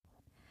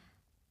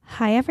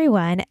Hi,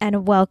 everyone,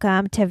 and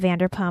welcome to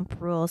Vanderpump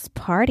Rules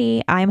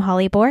Party. I'm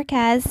Holly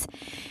Borquez,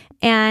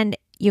 and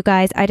you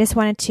guys, I just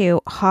wanted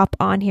to hop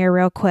on here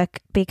real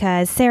quick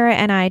because Sarah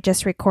and I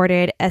just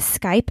recorded a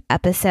Skype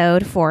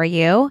episode for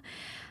you.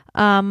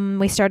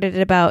 We started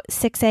at about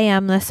 6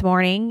 a.m. this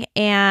morning,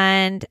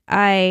 and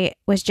I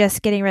was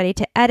just getting ready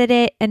to edit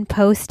it and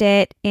post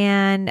it,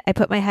 and I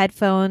put my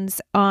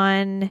headphones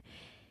on,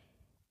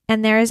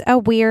 and there's a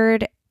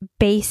weird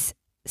bass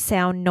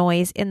sound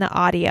noise in the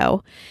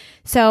audio.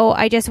 So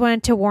I just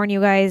wanted to warn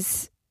you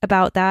guys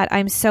about that.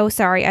 I'm so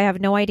sorry. I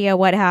have no idea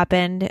what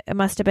happened. It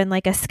must have been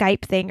like a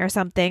Skype thing or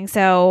something.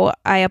 So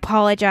I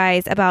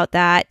apologize about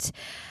that.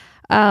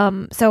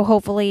 So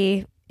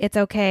hopefully it's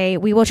okay.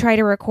 We will try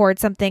to record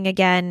something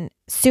again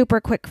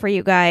super quick for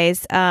you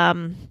guys.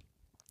 But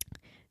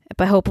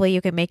hopefully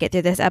you can make it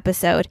through this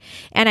episode.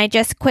 And I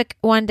just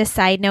wanted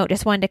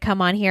to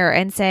come on here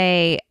and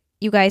say,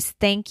 you guys,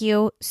 thank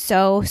you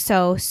so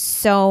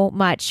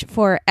much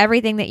for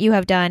everything that you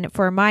have done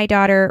for my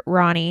daughter,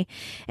 Ronnie.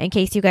 In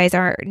case you guys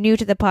are new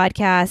to the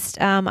podcast,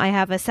 I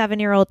have a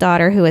 7-year-old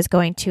daughter who is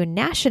going to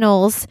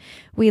nationals.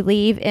 We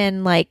leave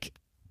in like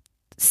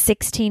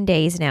 16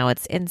 days now.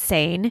 It's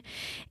insane.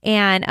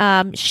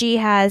 And she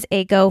has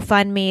a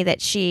GoFundMe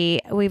that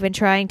we've been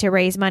trying to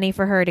raise money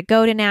for her to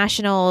go to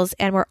nationals,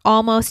 and we're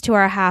almost to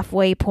our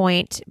halfway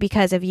point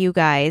because of you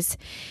guys.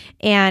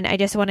 And I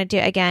just wanted to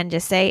again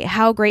just say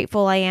how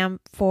grateful I am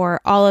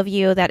for all of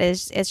you.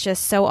 It's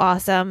just so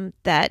awesome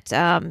that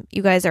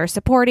you guys are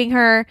supporting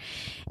her,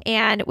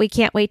 and we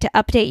can't wait to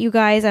update you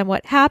guys on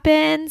what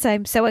happens.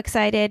 I'm so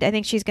excited. I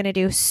think she's going to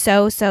do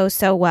so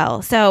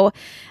well. So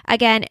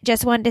again,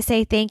 just wanted to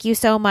say thank you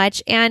so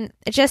much, and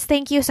just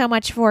thank you so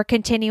much for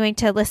continuing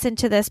to listen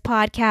to this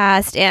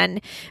podcast and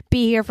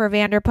be here for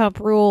Vanderpump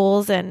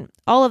Rules and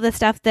all of the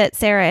stuff that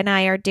Sarah and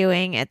I are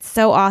doing. It's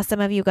so awesome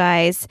of you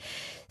guys.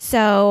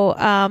 So,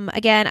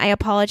 again, I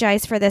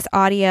apologize for this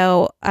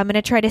audio. I'm going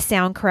to try to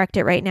sound correct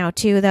it right now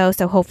too, though.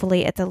 So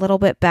hopefully it's a little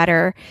bit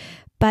better.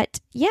 But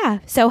yeah,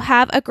 so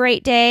have a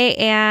great day.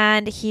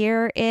 And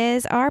here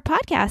is our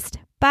podcast.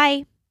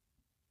 Bye.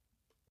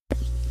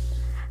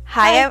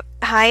 Hi,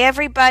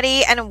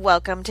 everybody, and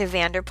welcome to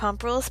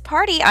Vanderpump Rules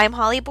Party. I'm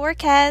Holly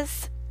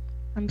Borquez.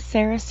 I'm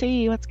Sarah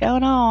C. What's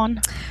going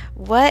on?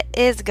 What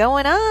is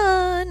going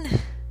on?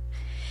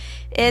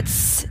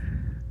 It's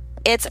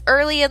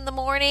early in the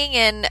morning,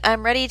 and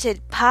I'm ready to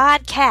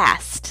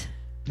podcast.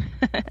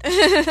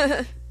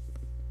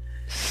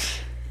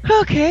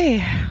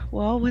 Okay.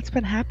 Well, what's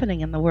been happening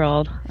in the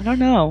world? I don't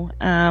know.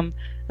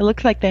 It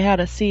looks like they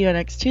had a See You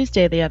Next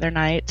Tuesday the other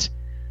night.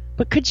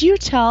 But could you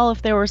tell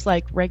if there was,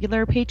 like,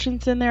 regular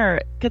patrons in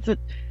there? Because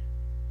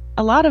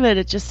a lot of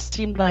it just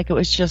seemed like it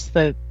was just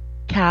the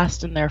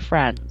cast and their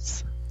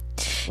friends.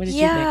 What did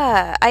you think?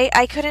 Yeah,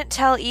 I couldn't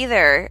tell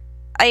either.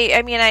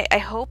 I mean, I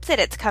hope that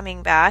it's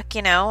coming back,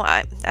 you know.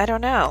 I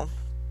don't know.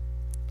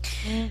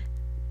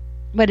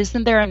 But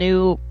isn't there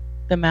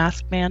the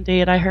mask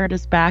mandate I heard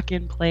is back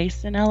in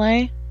place in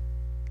LA?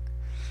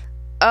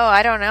 Oh,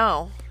 I don't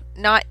know.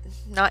 Not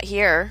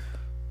here.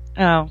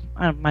 Oh,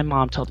 my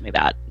mom told me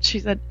that. She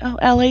said, "Oh,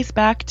 LA's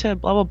back to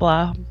blah blah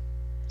blah."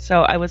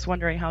 So I was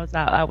wondering how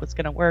that was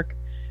going to work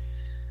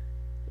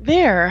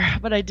there,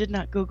 but I did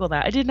not Google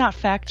that. I did not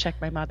fact check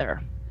my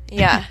mother.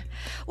 Yeah.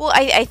 Well,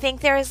 I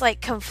think there is like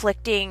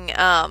conflicting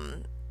I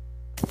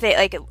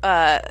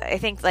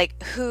think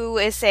like WHO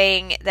is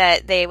saying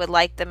that they would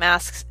like the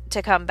masks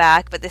to come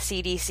back, but the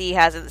CDC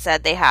hasn't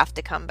said they have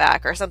to come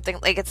back or something.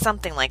 Like it's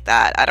something like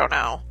that. I don't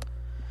know.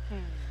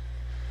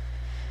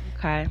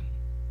 Okay.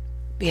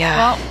 Yeah.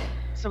 Well,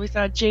 so we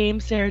saw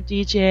James there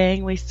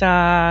DJing. We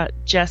saw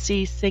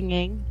Jesse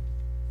singing.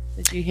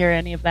 Did you hear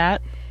any of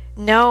that?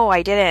 No,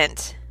 I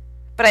didn't.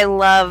 But I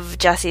love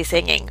Jesse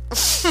singing.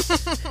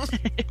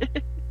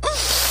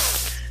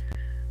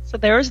 So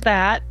there was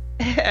that.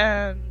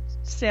 And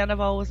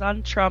Sandoval was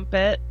on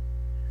trumpet.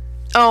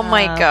 Oh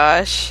my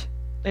gosh.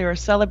 They were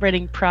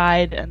celebrating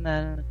Pride and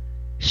then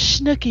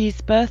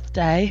Snooki's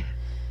birthday.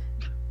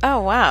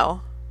 Oh,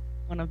 wow.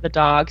 One of the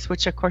dogs,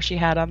 which of course she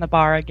had on the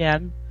bar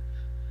again.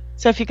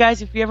 So if you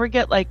ever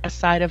get like a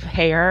side of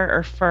hair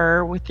or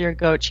fur with your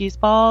goat cheese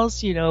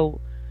balls, you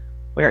know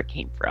where it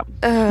came from.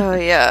 Oh,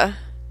 yeah.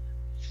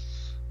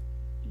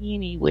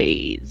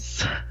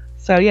 Anyways.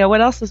 So yeah,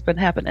 what else has been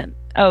happening?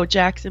 Oh,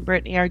 Jax and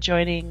Brittany are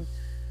joining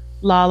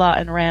Lala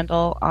and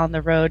Randall on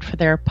the road for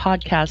their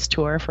podcast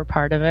tour for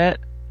part of it.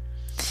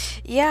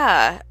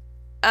 Yeah.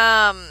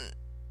 I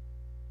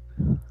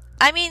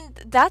mean,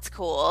 that's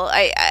cool.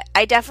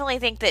 I definitely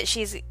think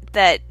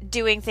that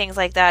doing things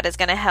like that is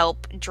going to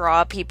help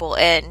draw people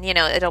in. You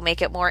know, it'll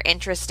make it more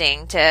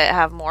interesting to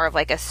have more of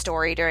like a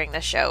story during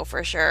the show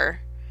for sure.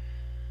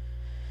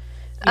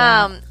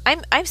 Yeah.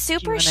 I'm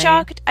super Q&A.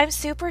 shocked. I'm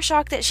super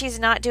shocked that she's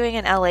not doing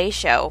an LA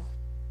show.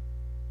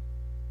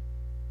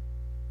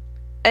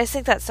 I just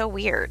think that's so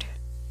weird.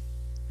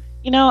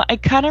 You know, I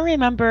kind of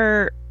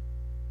remember,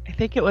 I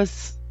think it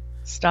was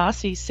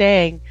Stassi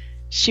saying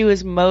she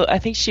was I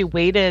think she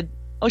waited.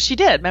 Oh, she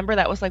did. Remember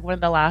that was like one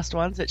of the last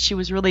ones that she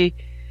was really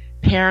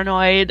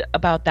paranoid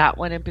about that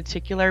one in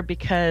particular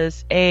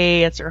because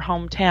A, it's her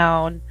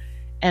hometown,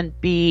 and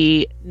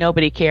B,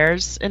 nobody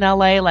cares in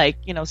LA. Like,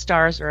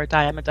 stars are a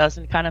dime a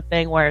dozen kind of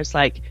thing, whereas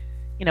like,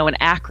 in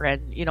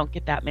Akron, you don't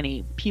get that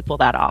many people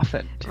that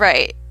often.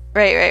 Right.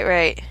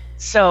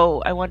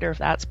 So I wonder if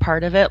that's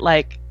part of it.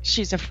 Like,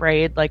 she's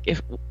afraid, like,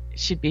 if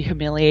she'd be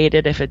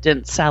humiliated if it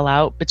didn't sell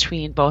out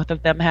between both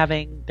of them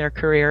having their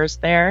careers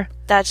there.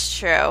 That's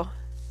true.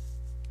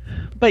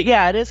 But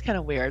yeah, it is kind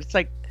of weird. It's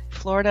like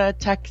Florida,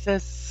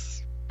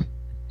 Texas,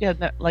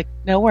 like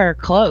nowhere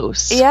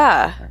close.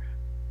 Yeah.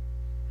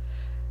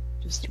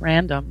 Just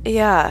random.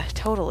 Yeah,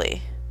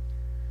 totally.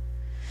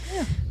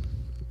 Yeah.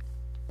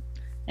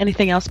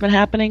 Anything else been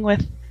happening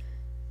with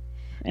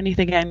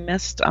anything I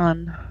missed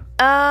on?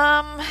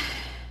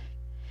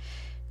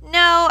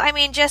 No, I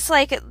mean, just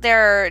like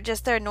their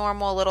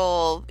normal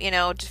little,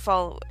 just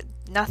follow,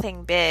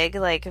 nothing big.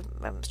 Like,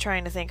 I'm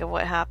trying to think of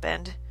what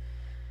happened.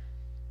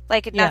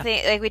 Like,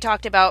 nothing, like we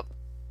talked about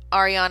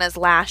Ariana's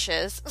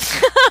lashes.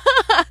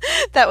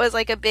 That was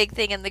like a big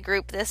thing in the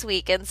group this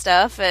week and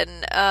stuff. And,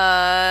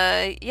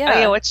 yeah. Oh,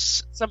 yeah,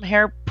 what's some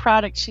hair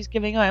product she's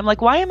giving away? I'm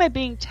like, why am I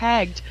being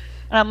tagged?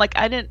 And I'm like,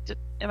 am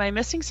I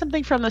missing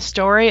something from the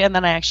story? And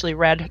then I actually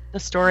read the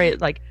story,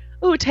 like,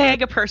 ooh,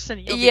 tag a person,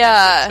 you'll be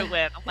entered to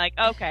win. I'm like,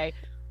 okay,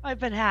 I've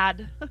been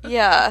had.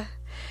 Yeah.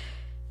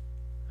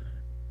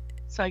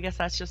 So I guess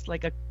that's just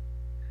like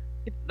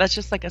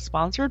a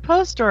sponsored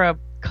post or a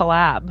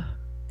collab.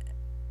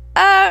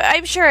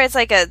 I'm sure it's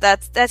like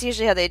that's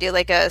usually how they do,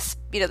 like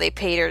they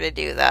paid her to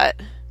do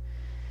that.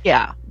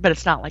 Yeah, but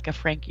it's not like a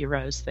Frankie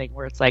Rose thing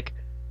where it's like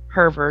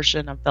her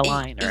version of the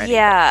line or anything.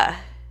 Yeah.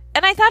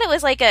 And I thought it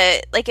was like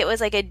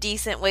a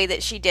decent way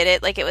that she did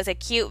it. Like, it was a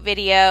cute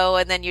video,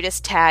 and then you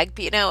just tag,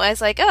 I was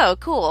like, oh,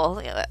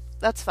 cool. Yeah,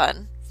 that's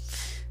fun.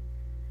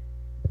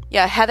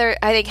 Yeah,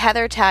 I think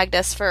Heather tagged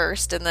us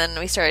first, and then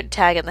we started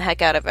tagging the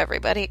heck out of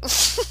everybody.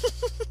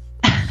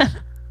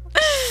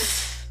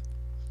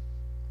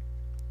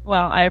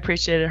 Well, I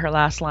appreciated her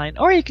last line.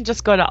 Or you can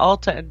just go to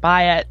Ulta and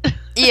buy it.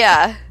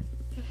 Yeah,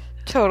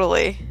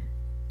 totally.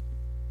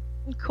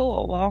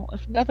 Cool. Well,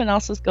 if nothing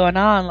else is going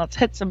on, let's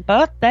hit some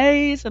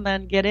birthdays and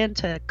then get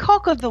into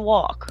Cock of the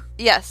Walk.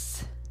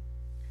 Yes.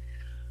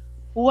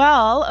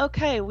 Well,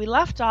 okay, we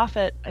left off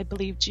at, I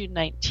believe, June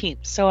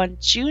 19th. So on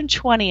June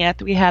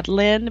 20th, we had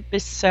Lynn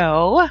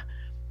Bissau's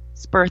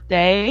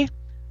birthday.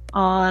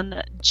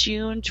 On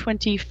June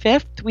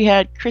 25th, we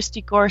had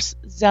Christy Gorse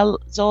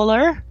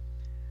Zoller.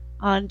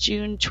 On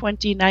June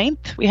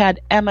 29th, we had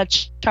Emma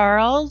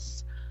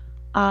Charles.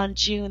 On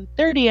June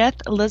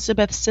 30th,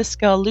 Elizabeth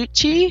Cisco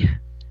Lucci.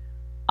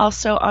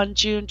 Also on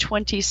June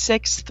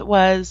 26th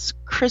was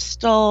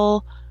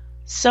Crystal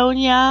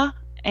Sonia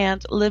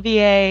and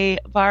Olivier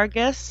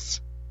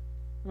Vargas.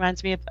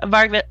 Reminds me of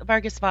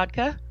Vargas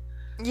Vodka.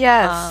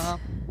 Yes.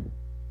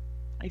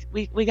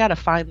 We got to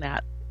find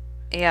that.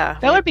 Yeah.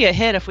 That would be a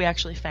hit if we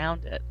actually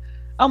found it.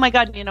 Oh my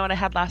God, you know what I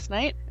had last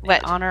night?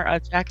 What? In honor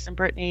of Jackson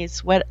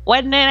Brittany's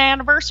wedding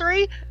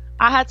anniversary,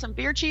 I had some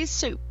beer cheese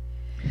soup.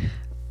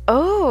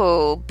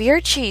 Oh,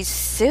 beer cheese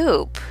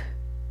soup.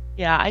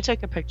 Yeah, I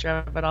took a picture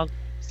of it. I'll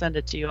send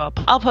it to you.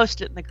 I'll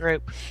post it in the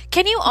group.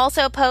 Can you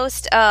also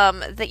post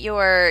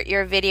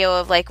your video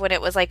of like when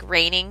it was like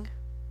raining?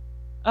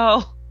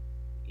 Oh,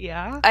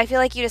 yeah. I feel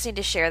like you just need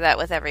to share that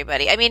with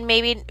everybody. I mean,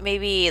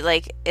 maybe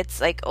like it's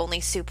like only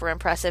super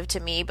impressive to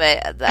me,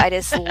 but I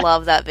just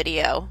love that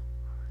video.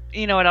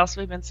 You know what else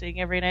we've been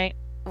seeing every night?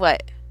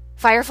 What?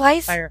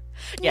 Fireflies?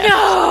 Yes.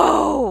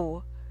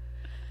 No!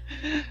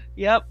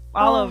 Yep,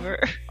 all over.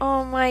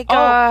 Oh my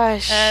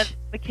gosh. Oh, and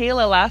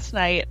Michaela last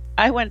night,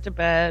 I went to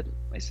bed.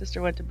 My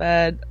sister went to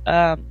bed.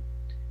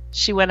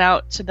 She went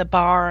out to the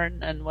barn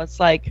and was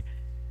like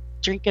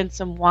drinking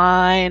some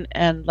wine,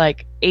 and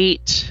like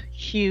 8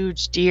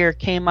 huge deer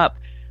came up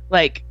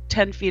like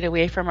 10 feet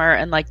away from her,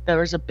 and like there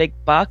was a big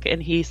buck,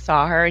 and he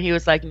saw her, and he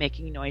was like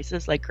making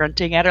noises, like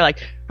grunting at her,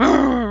 like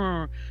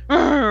 "Arr,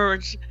 arr,"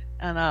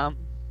 and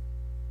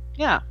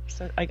yeah,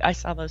 so I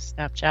saw those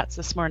Snapchats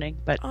this morning,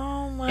 but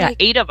oh my yeah,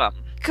 8 of them.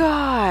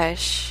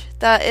 Gosh,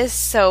 that is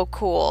so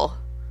cool.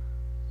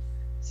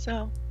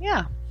 So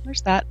yeah,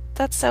 there's that.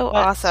 That's so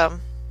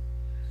awesome.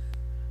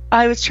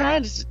 I was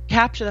trying to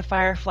capture the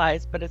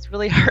fireflies, but it's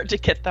really hard to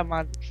get them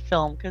on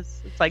film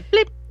because it's like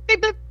bleep,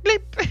 bleep, bleep,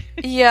 bleep.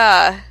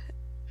 Yeah.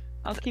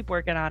 I'll keep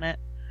working on it.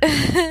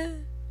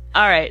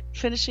 All right,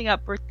 finishing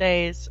up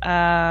birthdays.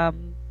 Also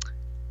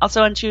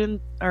on June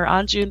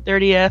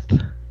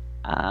 30th,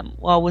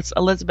 was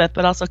Elizabeth,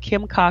 but also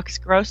Kim Cox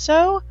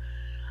Grosso.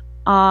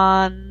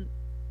 On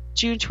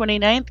June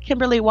 29th,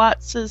 Kimberly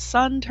Watts'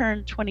 son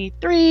turned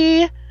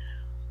 23.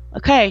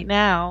 Okay,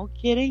 now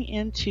getting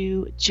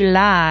into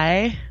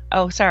July.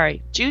 Oh,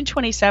 sorry. June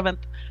 27th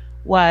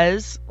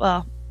was,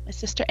 my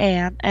sister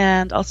Anne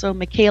and also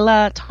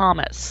Michaela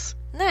Thomas.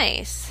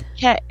 Nice.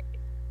 Okay.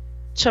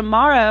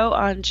 Tomorrow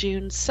on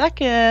June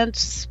 2nd,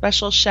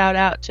 special shout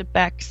out to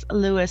Bex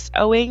Lewis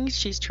Owings.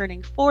 She's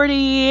turning 40.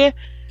 Yay.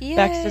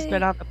 Bex has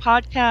been on the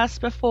podcast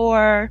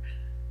before.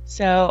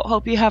 So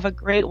hope you have a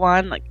great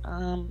one. Like,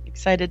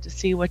 excited to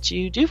see what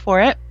you do for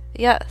it.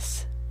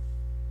 Yes.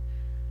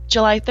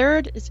 July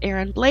 3rd is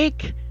Aaron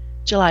Blake.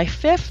 July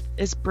 5th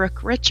is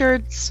Brooke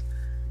Richards.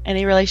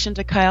 Any relation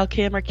to Kyle,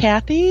 Kim, or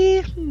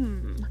Kathy?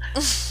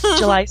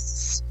 July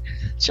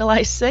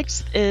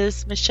 6th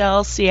is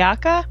Michelle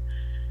Siaka.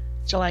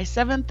 July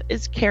 7th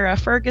is Kara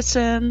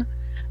Ferguson.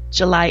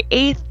 July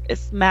 8th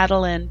is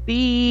Madeline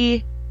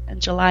B.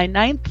 And July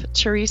 9th,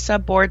 Teresa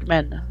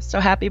Boardman. So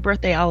happy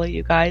birthday, all of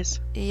you guys.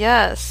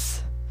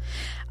 Yes.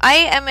 I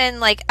am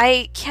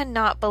I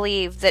cannot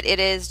believe that it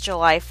is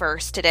July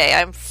 1st today.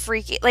 I'm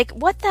freaking,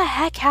 what the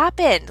heck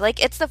happened?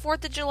 It's the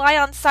 4th of July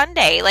on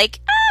Sunday.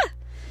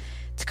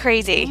 It's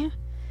crazy. Mm-hmm.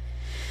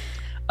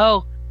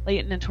 Oh,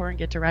 Leighton and Torrin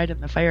get to ride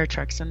in the fire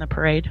trucks in the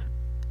parade.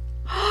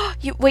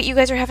 You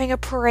guys are having a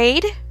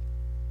parade?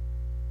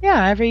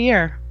 Yeah, every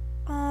year.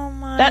 Oh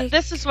my.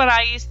 This is what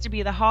I used to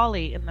be the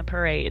holly in the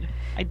parade.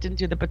 I didn't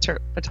do the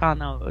baton,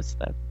 though. It was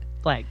the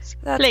flags.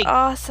 That's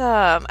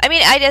awesome. I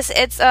mean,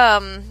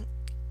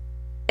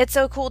 it's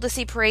so cool to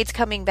see parades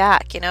coming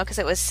back, because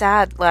it was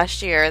sad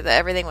last year that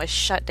everything was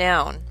shut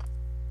down.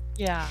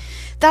 Yeah.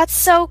 That's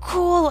so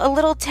cool. A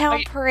little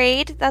town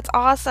parade. That's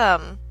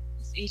awesome.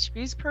 Is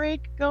HB's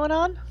parade going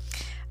on?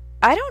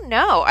 I don't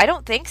know. I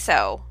don't think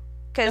so.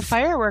 The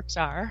fireworks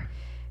are.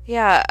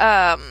 Yeah.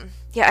 I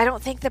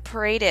don't think the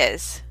parade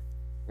is.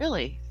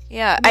 Really?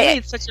 Yeah. I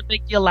made such a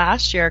big deal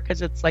last year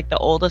because it's the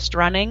oldest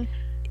running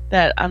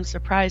that I'm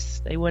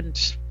surprised they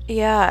wouldn't.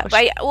 Yeah.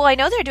 I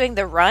know they're doing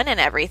the run and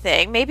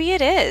everything. Maybe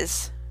it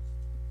is.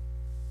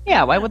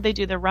 Yeah. Why would they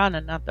do the run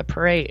and not the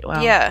parade?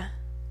 Well, yeah.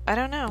 I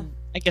don't know.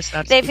 I guess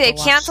that's. They've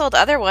canceled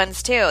other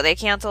ones too. They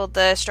canceled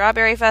the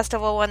Strawberry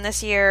Festival one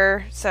this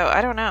year. So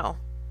I don't know.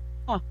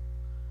 Huh.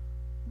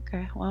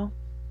 Okay. Well,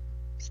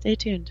 stay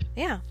tuned.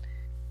 Yeah.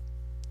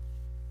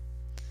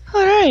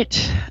 All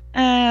right.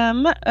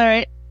 All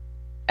right.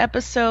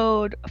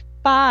 Episode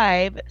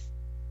 5,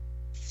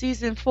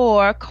 Season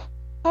 4,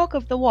 Talk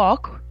of the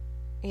Walk.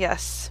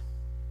 Yes.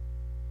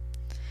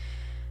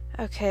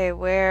 Okay,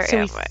 where so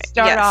am we I?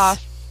 Start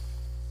off.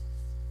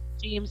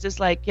 James is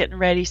getting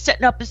ready,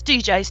 setting up his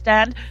DJ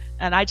stand,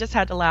 and I just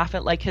had to laugh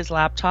at his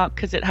laptop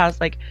because it has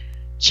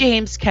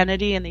James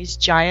Kennedy in these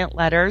giant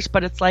letters,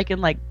 but it's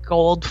in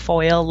gold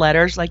foil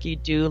letters like you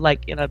do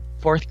in a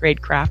 4th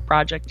grade craft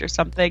project or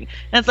something,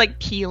 and it's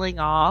peeling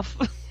off.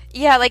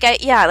 Yeah,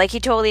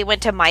 he totally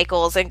went to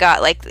Michael's and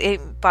got he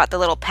bought the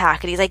little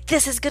pack, and he's like,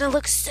 "This is gonna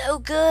look so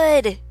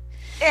good.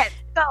 It's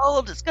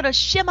gold. It's gonna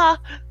shimmer.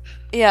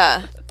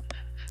 Yeah,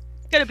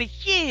 it's gonna be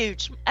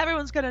huge.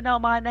 Everyone's gonna know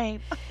my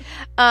name."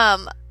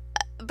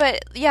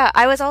 But yeah,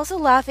 I was also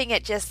laughing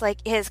at just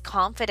his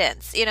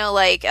confidence.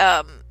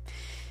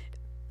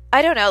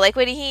 I don't know,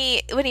 when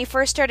he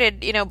first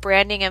started,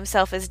 branding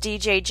himself as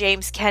DJ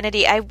James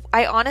Kennedy, I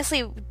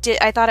honestly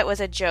I thought it was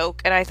a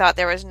joke, and I thought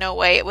there was no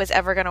way it was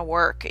ever going to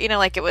work.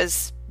 It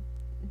was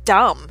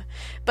dumb.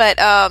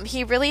 But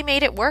he really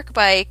made it work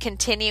by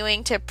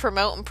continuing to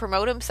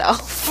promote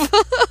himself.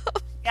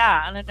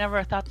 Yeah, and I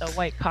never thought the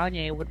white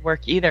Kanye would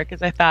work either,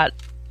 because I thought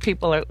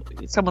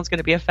someone's going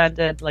to be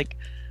offended,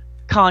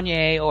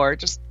 Kanye, or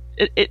just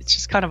it's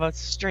just kind of a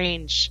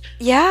strange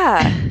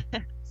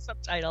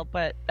subtitle,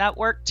 but that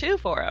worked too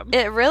for him.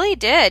 It really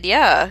did,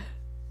 yeah.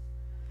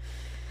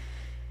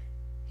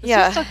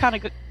 Does he still kind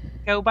of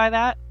go by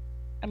that?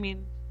 I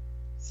mean,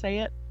 say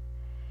it.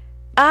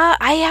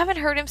 I haven't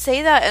heard him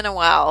say that in a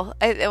while.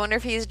 I wonder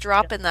if he's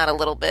dropping that a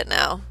little bit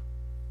now.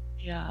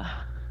 Yeah.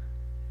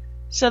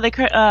 So they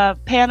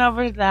pan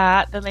over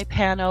that, then they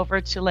pan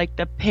over to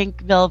the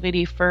pink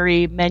velvety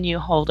furry menu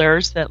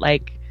holders that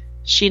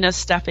Sheena's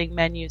stuffing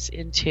menus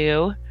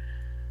into.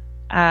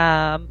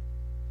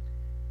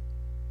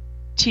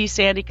 T.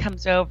 Sandy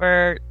comes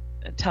over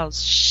and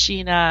tells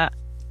Sheena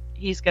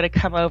he's going to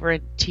come over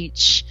and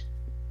teach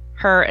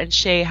her and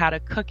Shay how to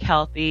cook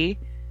healthy.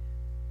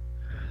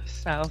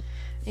 So,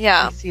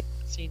 yeah, I see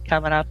the scene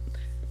coming up.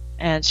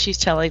 And she's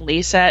telling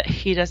Lisa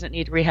he doesn't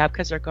need rehab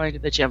because they're going to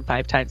the gym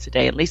 5 times a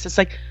day. And Lisa's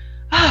like,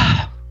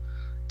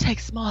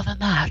 takes more than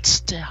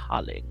that,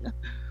 darling.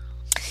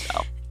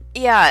 So.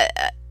 Yeah,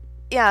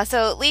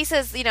 so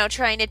Lisa's,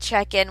 trying to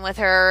check in with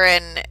her,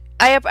 and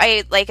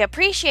I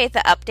appreciate the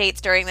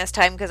updates during this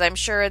time, because I'm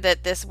sure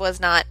that this was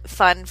not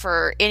fun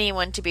for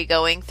anyone to be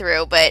going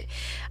through. But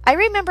I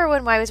remember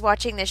when I was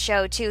watching this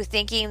show too,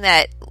 thinking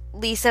that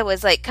Lisa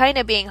was kind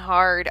of being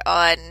hard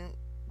on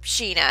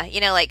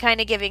Sheena, kind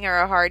of giving her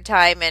a hard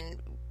time, and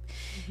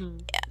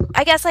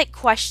I guess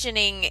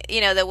questioning,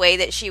 the way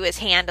that she was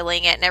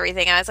handling it and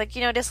everything. I was like,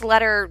 just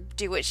let her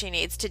do what she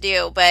needs to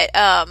do. But,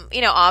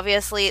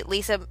 obviously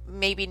Lisa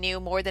maybe knew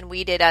more than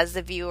we did as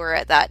the viewer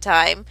at that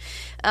time.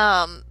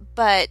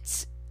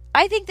 But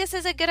I think this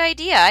is a good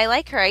idea. I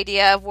like her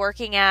idea of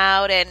working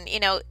out, and,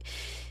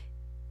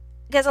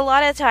 because a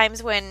lot of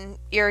times when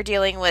you're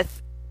dealing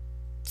with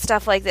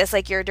stuff like this,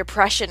 your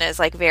depression is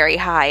very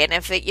high, and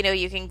if it,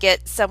 you can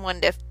get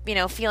someone to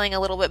feeling a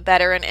little bit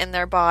better in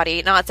their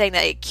body, not saying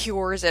that it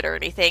cures it or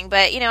anything,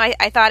 but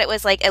I thought it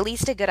was at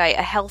least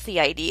a healthy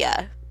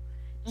idea.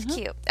 It's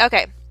cute.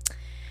 Okay,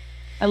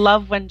 I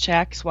love when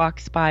Jax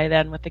walks by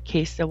then with a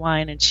case of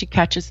wine and she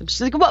catches him.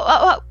 She's like, whoa,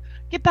 whoa, whoa,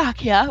 get back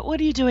here. What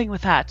are you doing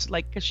with that?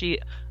 Like, because she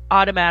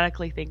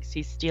automatically thinks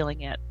he's stealing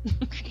it.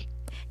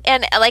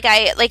 And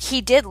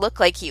he did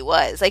look like he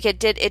was. Like it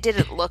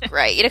didn't look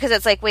right. You know, because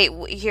it's like, wait,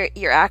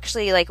 you're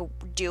actually like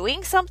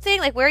doing something?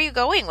 Like, where are you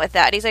going with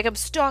that? And he's like, I'm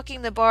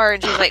stalking the bar.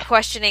 And she's like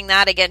questioning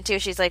that again too.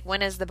 She's like,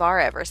 when is the bar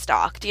ever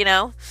stalked, you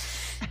know?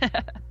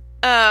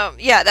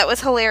 Yeah, that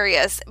was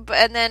hilarious.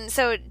 And then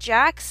so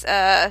Jax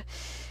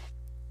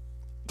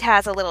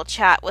has a little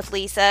chat with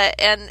Lisa,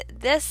 and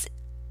this,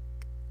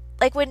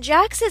 like, when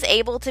Jax is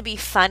able to be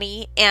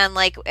funny and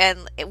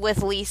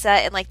with Lisa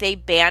and like they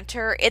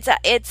banter,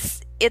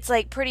 it's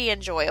like pretty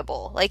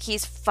enjoyable. Like,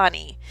 he's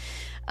funny.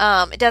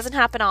 It doesn't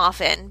happen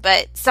often,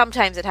 but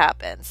sometimes it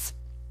happens.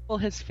 Well,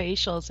 his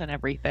facials and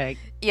everything.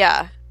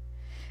 Yeah.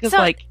 So,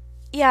 like,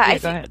 yeah,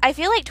 I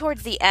feel like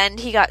towards the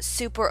end he got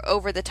super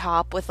over the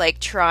top with like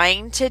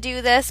trying to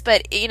do this,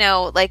 but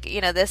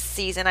this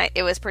season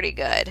it was pretty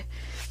good.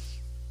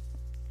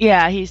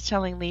 Yeah, he's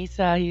telling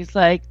Lisa, he's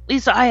like,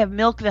 Lisa, I have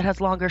milk that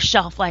has longer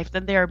shelf life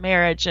than their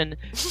marriage, and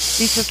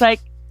Lisa's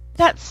like,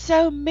 that's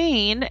so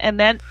mean. And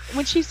then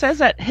when she says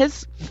that,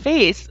 his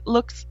face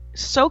looks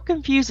so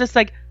confused. It's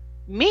like,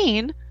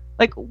 mean?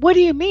 Like, what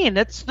do you mean?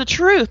 It's the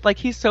truth. Like,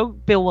 he's so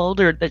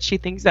bewildered that she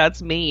thinks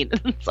that's mean.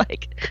 It's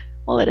like,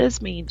 well, it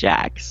is mean,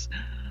 Jax.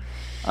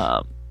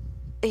 Yeah.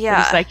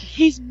 He's like,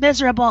 he's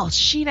miserable.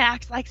 Sheena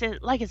acts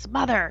like his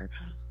mother.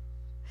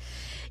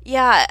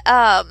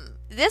 Yeah.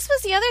 This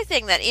was the other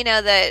thing that,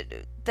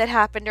 that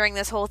happened during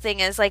this whole thing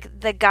is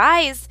like the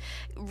guys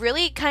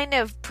really kind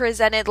of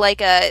presented like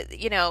a,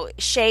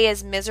 Shay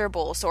is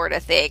miserable sort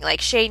of thing.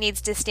 Like, Shay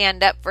needs to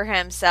stand up for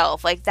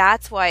himself. Like,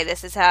 that's why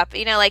this is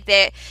happening. Like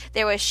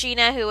there was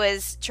Sheena who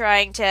was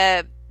trying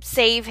to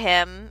save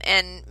him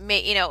and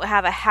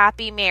have a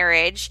happy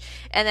marriage,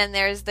 and then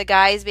there's the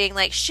guys being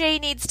like, Shay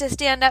needs to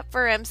stand up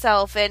for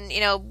himself and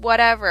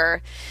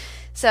whatever.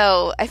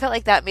 So I felt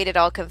like that made it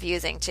all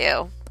confusing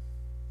too.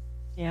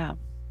 Yeah.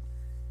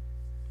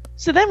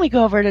 So then we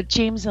go over to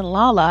James and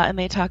Lala, and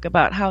they talk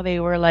about how they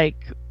were like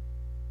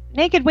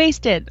naked,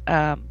 wasted,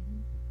 and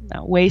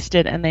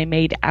they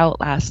made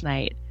out last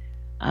night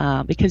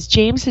because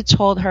James had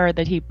told her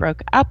that he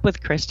broke up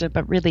with Kristen,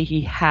 but really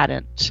he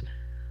hadn't.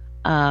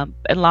 And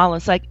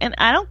Lala's like, and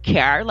I don't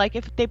care. Like,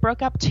 if they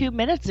broke up 2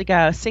 minutes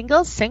ago,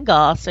 single,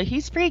 so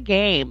he's free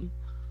game.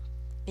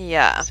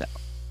 Yeah. So,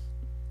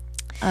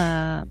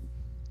 I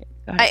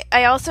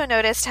also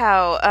noticed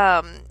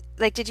how,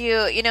 did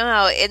you know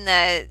how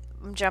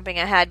I'm jumping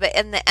ahead, but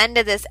in the end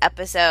of this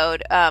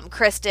episode,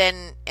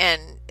 Kristen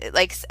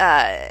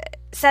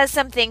says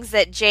some things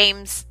that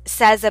James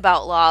says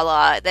about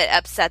Lala that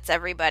upsets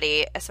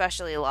everybody,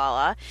 especially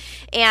Lala.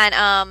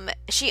 And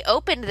she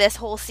opened this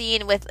whole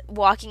scene with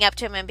walking up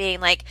to him and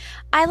being like,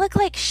 I look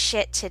like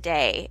shit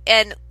today.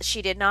 And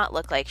she did not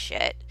look like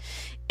shit.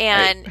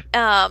 And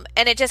right.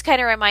 And it just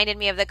kind of reminded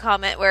me of the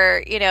comment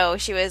where,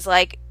 she was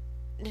like,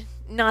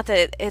 not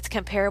that it's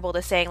comparable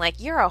to saying like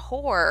you're a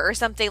whore or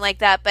something like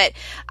that, but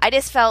I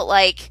just felt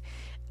like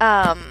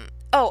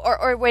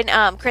or when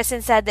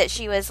Kristen said that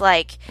she was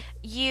like,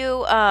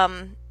 you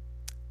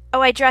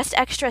I dressed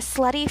extra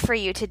slutty for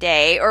you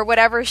today, or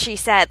whatever she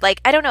said.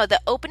 Like, I don't know,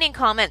 the opening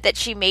comment that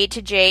she made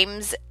to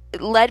James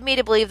led me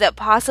to believe that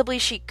possibly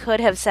she could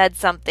have said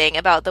something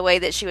about the way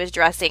that she was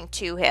dressing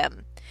to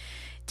him.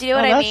 Do you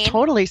know what I mean? That's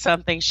totally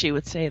something she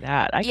would say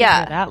that. I can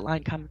hear that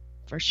line come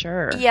for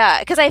sure. Yeah,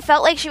 because I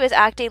felt like she was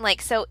acting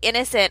like so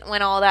innocent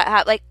when all that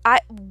happened.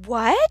 Like,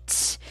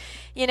 what?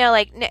 And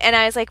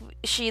I was like,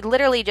 she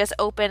literally just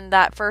opened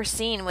that first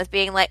scene with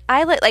being like,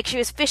 I look like she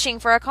was fishing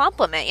for a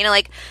compliment.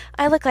 Like,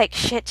 I look like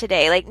shit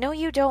today. Like, no,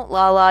 you don't,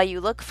 Lala. You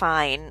look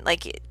fine.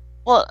 Like,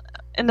 well,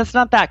 and it's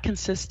not that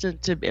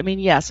consistent. I mean,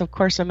 yes, of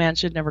course, a man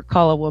should never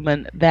call a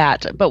woman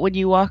that. But when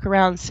you walk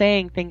around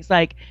saying things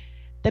like,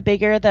 the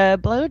bigger the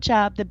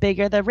blowjob, the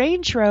bigger the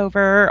Range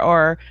Rover,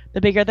 or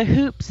the bigger the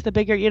hoops, the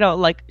bigger,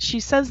 like, she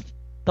says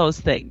those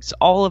things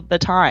all of the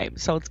time.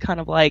 So it's kind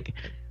of like,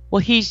 well,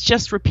 he's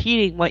just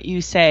repeating what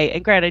you say.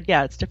 And granted,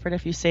 yeah, it's different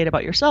if you say it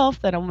about yourself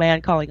than a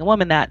man calling a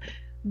woman that.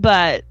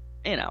 But,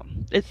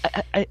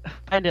 I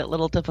find it a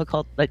little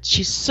difficult that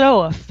she's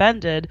so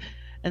offended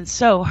and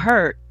so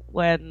hurt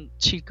when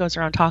she goes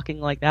around talking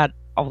like that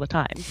all the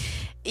time.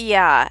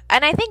 Yeah,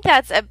 and I think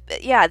that's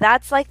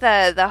like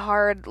the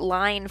hard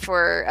line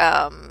for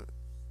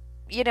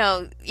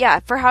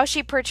for how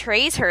she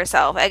portrays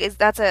herself.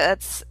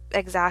 That's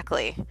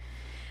exactly.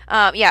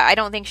 I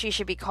don't think she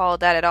should be called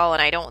that at all,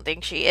 and I don't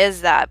think she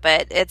is that.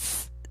 But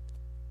it's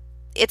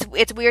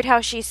weird how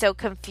she's so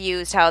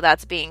confused how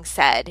that's being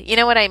said. You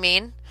know what I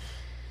mean?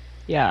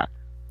 Yeah,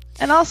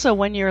 and also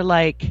when you're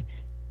like,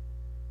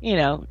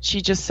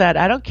 she just said,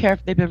 I don't care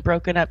if they've been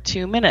broken up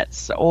 2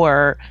 minutes,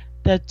 or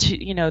the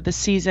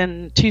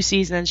 2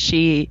 seasons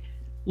she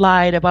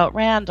lied about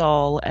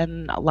Randall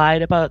and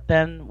lied about,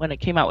 then when it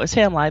came out was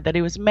him, lied that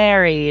he was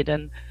married,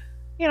 and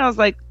I was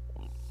like,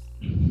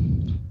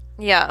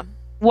 yeah,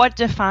 what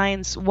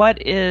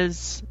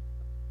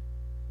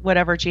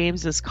whatever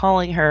James is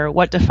calling her,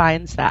 what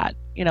defines that?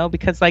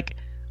 Because like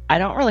I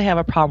don't really have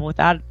a problem with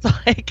that.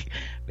 It's like,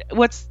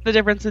 what's the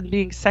difference in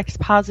being sex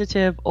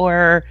positive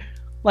or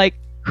like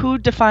who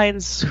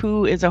defines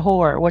who is a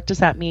whore? What does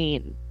that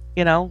mean?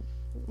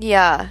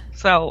 Yeah.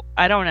 So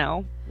I don't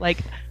know. Like,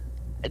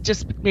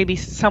 just maybe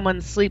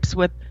someone sleeps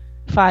with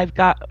 5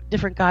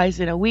 different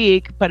guys in a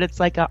week, but it's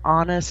like an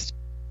honest,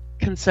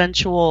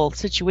 consensual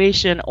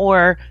situation,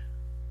 or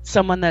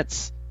someone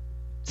that's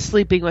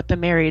sleeping with a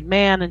married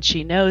man and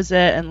she knows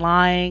it and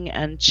lying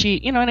and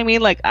you know what I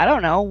mean? Like, I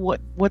don't know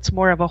what's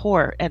more of a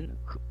whore, and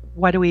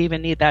why do we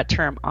even need that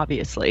term?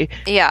 Obviously,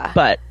 yeah.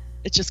 But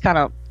it's just kind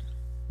of,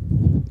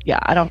 yeah.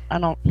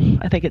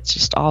 I think it's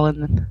just all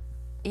in.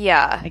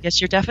 Yeah. I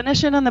guess your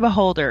definition and the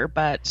beholder,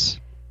 but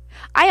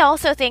I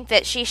also think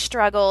that she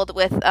struggled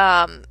with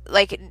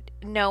like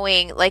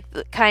knowing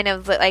like kind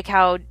of like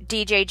how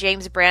DJ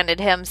James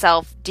branded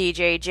himself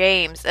DJ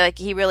James. Like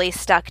he really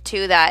stuck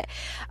to that.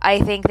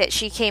 I think that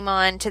she came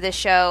on to the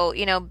show,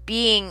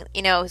 being,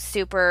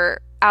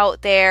 super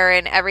out there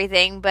and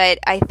everything, but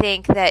I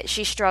think that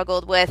she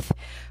struggled with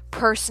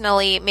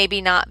personally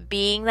maybe not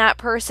being that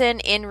person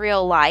in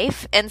real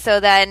life, and so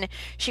then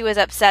she was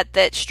upset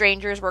that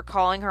strangers were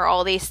calling her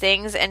all these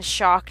things and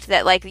shocked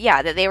that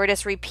that they were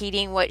just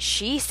repeating what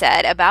she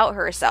said about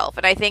herself.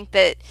 And I think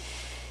that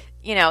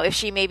if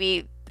she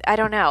maybe, I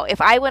don't know,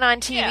 if I went on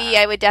TV,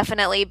 I would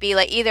definitely be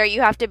like, either you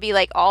have to be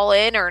like all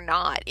in or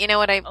not,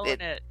 what I own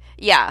it.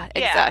 Yeah,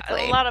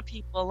 exactly. A lot of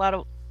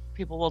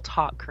people will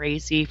talk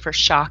crazy for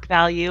shock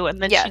value,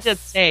 and then she did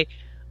say,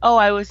 oh,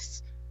 I was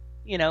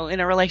in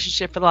a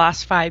relationship for the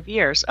last 5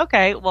 years.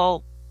 Okay,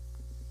 well,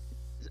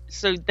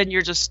 so then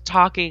you're just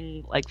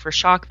talking like for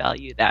shock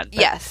value then. But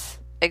yes,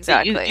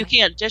 exactly. You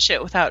can't dish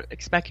it without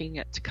expecting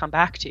it to come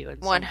back to you.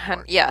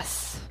 100.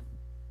 Yes.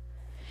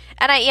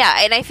 And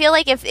I feel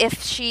like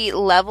if she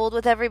leveled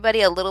with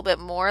everybody a little bit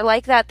more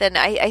like that, then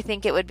I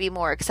think it would be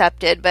more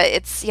accepted. But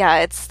it's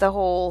the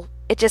whole,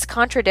 it just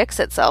contradicts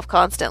itself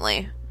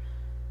constantly.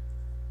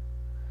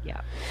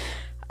 Yeah.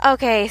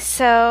 Okay,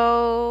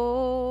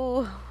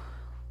 so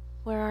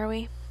where are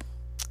we?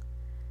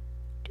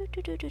 I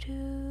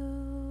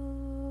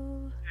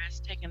was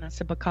taking a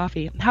sip of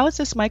coffee. How is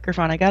this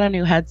microphone? I got a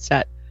new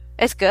headset.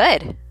 It's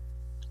good.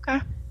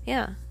 Okay.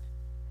 Yeah.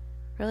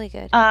 Really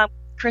good.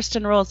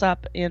 Kristen rolls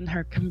up in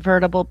her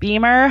convertible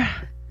Beamer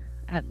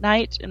at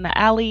night in the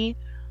alley,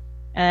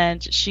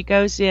 and she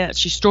goes in.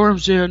 She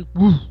storms in.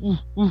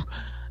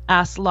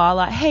 Asks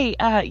Lala, "Hey,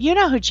 you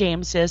know who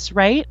James is,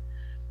 right?"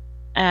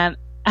 And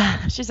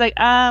she's like,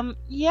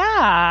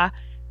 yeah.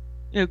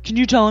 Can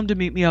you tell him to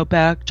meet me out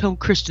back? Tell him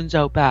Kristen's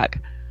out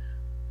back.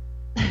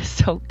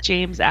 So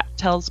James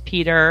tells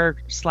Peter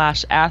 /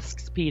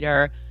 asks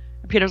Peter.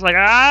 And Peter's like,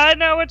 I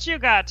know what you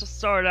got to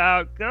sort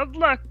out. Good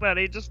luck,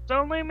 buddy. Just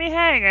don't leave me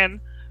hanging.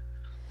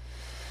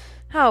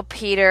 Oh,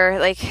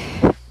 Peter,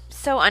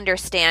 so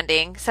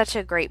understanding. Such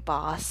a great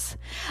boss.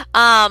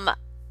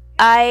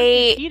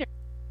 Peter,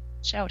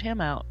 shout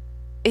him out.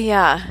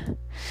 Yeah.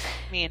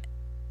 I mean,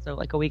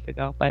 so a week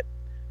ago, but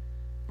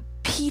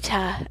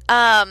Peter.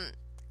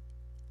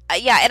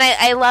 Yeah, and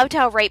I loved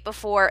how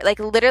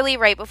literally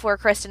right before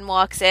Kristen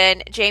walks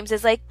in, James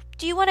is like,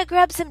 do you want to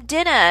grab some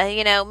dinner,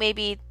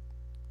 maybe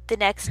the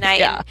next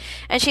night? Yeah.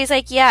 And she's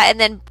like, yeah, and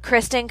then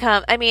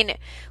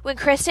when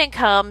Kristen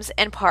comes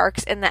and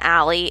parks in the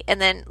alley and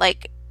then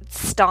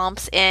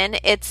stomps in,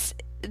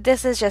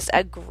 this is just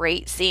a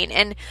great scene.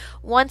 And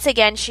once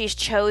again, she's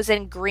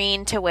chosen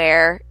green to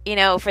wear,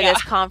 for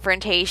this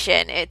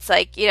confrontation. It's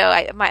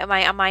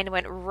my mind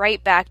went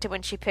right back to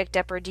when she picked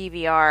up her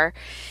DVR.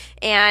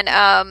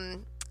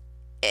 And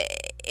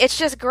it's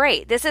just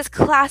great. This is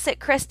classic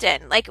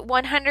Kristen.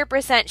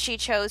 100% she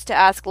chose to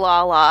ask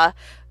Lala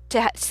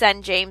to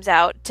send James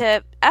out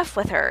to F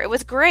with her. It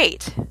was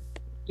great.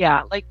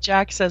 Yeah, like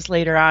Jack says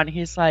later on,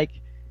 he's like,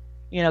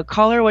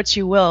 call her what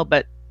you will,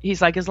 but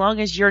he's like, as long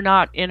as you're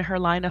not in her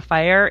line of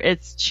fire,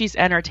 she's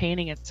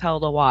entertaining as hell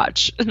to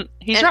watch.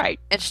 He's right.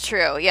 It's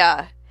true,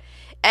 yeah.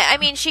 I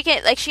mean, she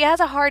has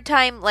a hard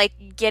time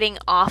getting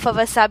off of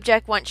a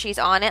subject once she's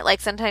on it.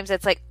 Sometimes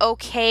it's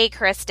okay,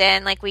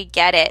 Kristen, we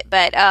get it,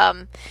 but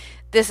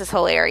this is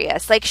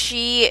hilarious.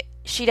 She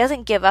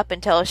doesn't give up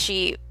until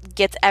she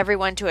gets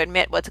everyone to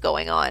admit what's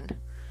going on.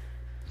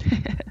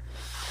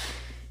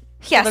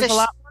 Yeah, so there's a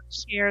lot more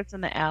chairs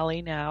in the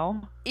alley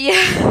now.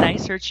 Yeah.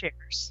 Nicer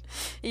chairs.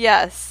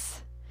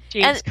 Yes.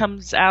 James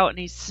comes out and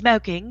he's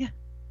smoking.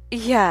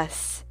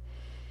 Yes.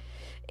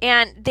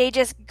 And they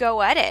just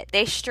go at it.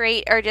 They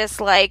straight are just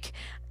he's like,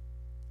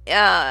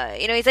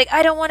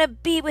 I don't want to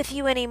be with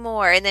you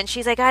anymore. And then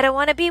she's like, I don't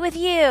want to be with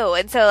you.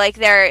 And so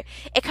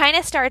it kind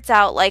of starts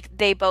out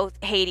they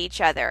both hate each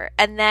other.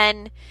 And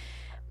then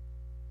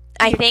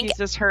he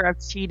accuses her of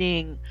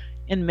cheating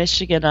in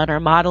Michigan on her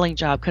modeling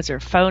job because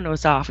her phone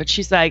was off. And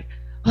she's like,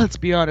 let's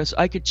be honest,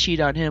 I could cheat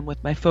on him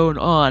with my phone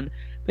on.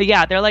 But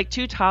yeah, they're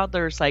two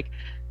toddlers I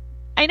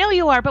know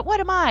you are, but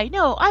what am I?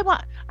 No, I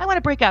want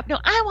to break up. No,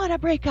 I want to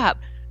break up.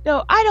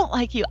 No, I don't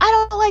like you.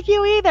 I don't like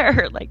you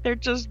either. They're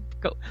just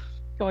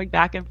going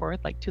back and forth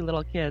like two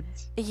little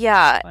kids.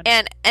 Yeah, Funny.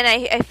 and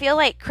I feel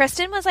like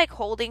Kristen was like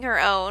holding her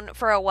own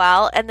for a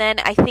while, and then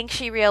I think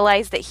she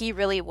realized that he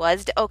really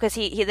was. Because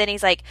he then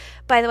he's like,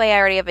 by the way, I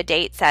already have a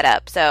date set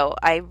up, so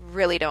I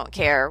really don't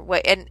care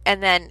what. And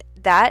then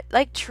that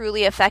like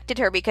truly affected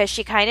her because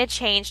she kind of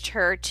changed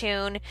her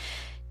tune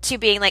to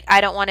being like,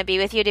 I don't want to be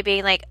with you, to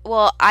being like,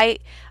 well, I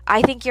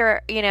think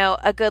you're,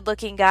 a good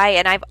looking guy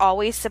and I've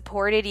always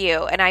supported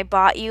you and I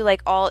bought you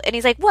like all, and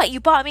he's like, what,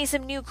 you bought me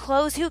some new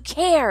clothes? Who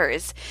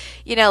cares?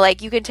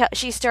 Like you can tell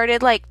she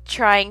started like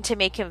trying to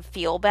make him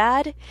feel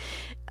bad.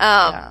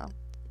 Yeah.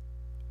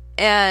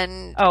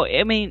 And Oh,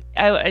 I mean,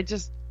 I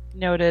just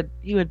noted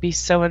he would be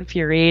so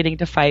infuriating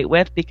to fight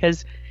with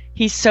because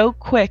he's so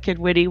quick and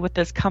witty with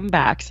his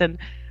comebacks, and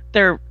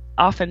they're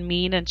often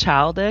mean and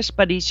childish,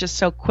 but he's just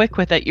so quick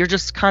with it. You're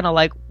just kind of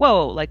like,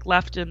 whoa, like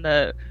left in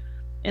the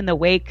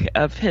wake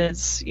of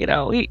his,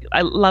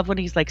 I love when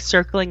he's like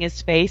circling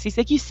his face. He's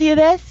like, you see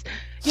this?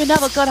 You're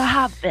never going to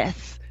have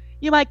this.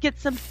 You might get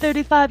some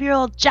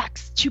 35-year-old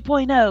Jax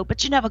 2.0,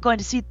 but you're never going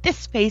to see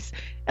this face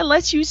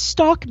unless you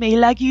stalk me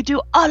like you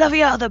do all of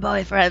your other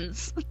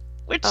boyfriends.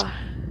 Which,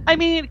 I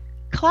mean,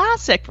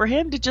 classic for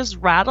him to just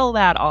rattle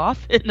that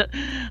off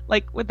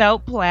like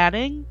without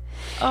planning.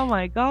 Oh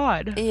my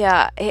god.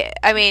 Yeah,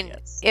 I mean,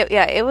 Yes.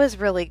 it was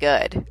really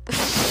good.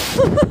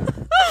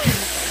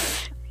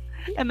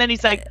 And then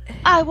he's like,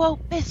 I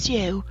won't miss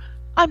you.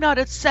 I'm not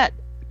upset.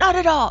 Not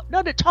at all.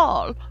 Not at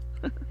all.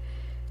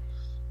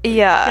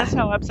 Yeah. Guess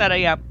how upset I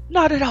am.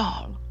 Not at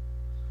all.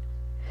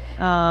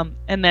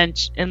 And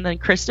then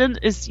Kristen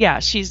is,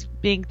 she's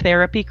being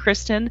therapy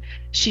Kristen.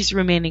 She's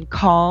remaining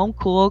calm,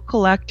 cool,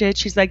 collected.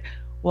 She's like,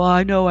 well,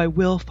 I know I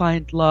will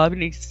find love.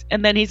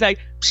 And then he's like,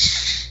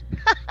 psh,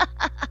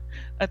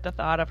 at the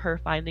thought of her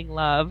finding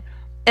love.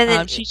 And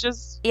then she's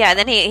just, and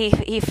then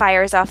he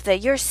fires off the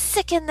 "you're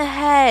sick in the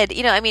head."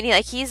 I mean,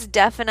 he's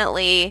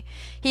definitely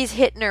he's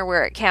hitting her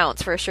where it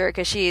counts for sure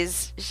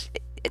because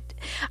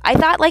I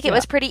thought like it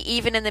was pretty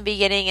even in the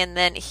beginning, and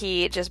then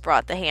he just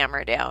brought the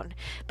hammer down.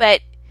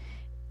 But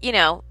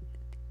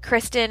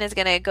Kristen is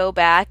gonna go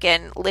back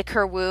and lick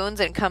her wounds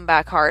and come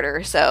back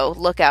harder. So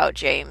look out,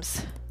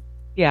 James.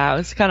 Yeah, it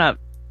was kind of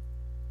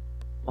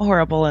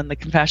horrible in the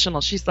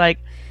confessional. She's like,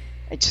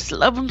 I just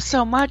love him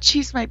so much.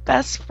 He's my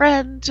best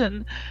friend.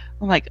 And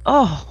I'm like,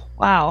 oh,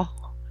 wow.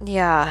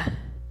 Yeah.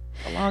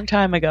 A long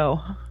time ago.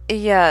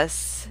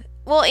 Yes.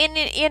 Well,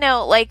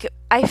 like,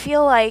 I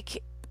feel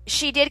like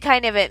she did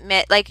kind of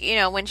admit, like,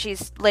 when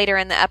she's later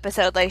in the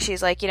episode, like,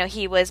 she's like,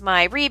 he was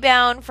my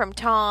rebound from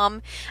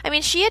Tom. I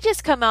mean, she had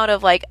just come out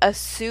of, like, a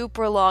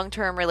super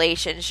long-term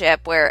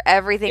relationship where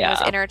everything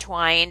was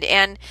intertwined.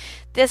 And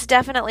this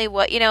definitely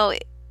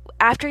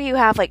after you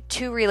have like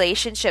two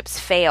relationships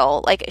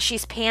fail, like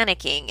she's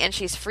panicking and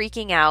she's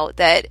freaking out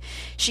that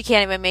she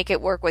can't even make it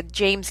work with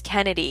James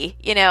Kennedy,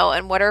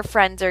 and what her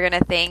friends are going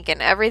to think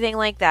and everything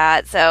like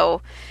that.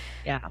 So,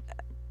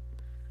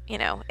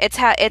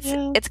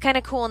 it's kind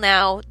of cool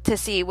now to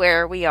see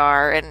where we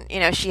are,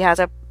 and she has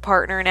a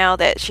partner now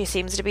that she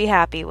seems to be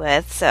happy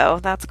with. So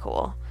that's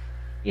cool.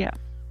 Yeah.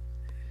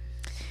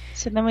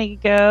 So then we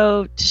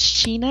go to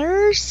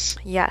Sheeners.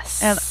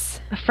 Yes. And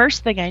the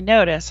first thing I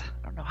noticed,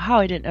 how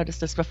I didn't notice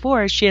this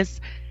before, is she has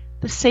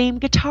the same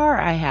guitar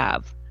I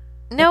have.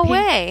 No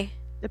way.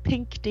 The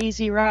pink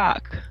Daisy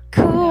Rock.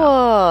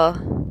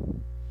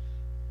 Cool.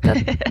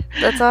 Yeah.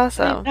 That's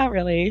awesome. Not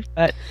really,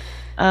 but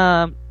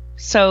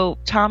so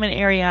Tom and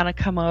Ariana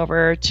come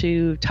over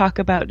to talk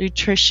about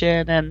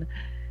nutrition and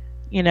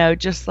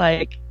just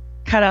like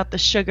cut out the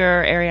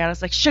sugar.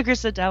 Ariana's like,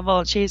 sugar's the devil,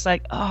 and she's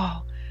like,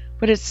 oh,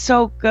 but it's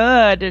so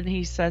good. And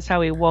he says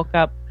how he woke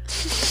up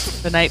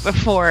the night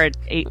before and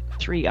ate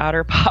 3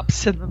 Otter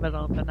Pops in the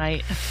middle of the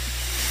night.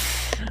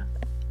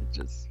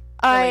 Just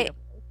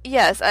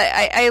Yes,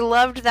 I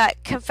loved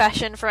that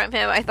confession from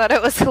him. I thought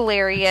it was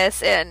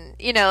hilarious, and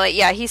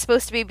he's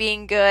supposed to be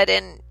being good,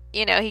 and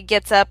he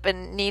gets up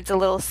and needs a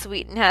little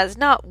sweet and has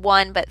not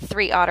 1 but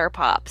 3 Otter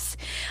Pops.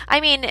 I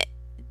mean,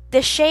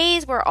 the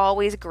Shays were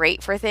always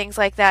great for things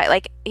like that.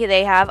 Like,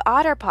 they have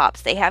Otter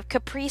Pops, they have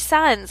Capri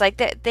Suns.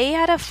 Like, they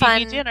had a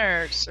fun TV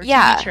dinners or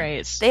TV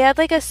trays. They had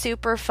like a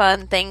super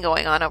fun thing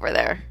going on over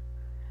there.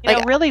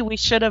 Really, we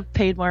should have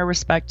paid more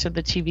respect to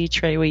the TV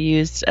tray we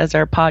used as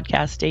our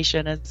podcast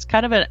station. It's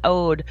kind of an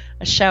ode,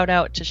 a shout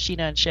out to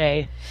Sheena and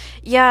Shay.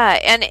 Yeah,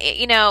 and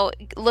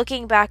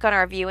looking back on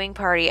our viewing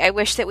party, I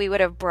wish that we would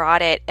have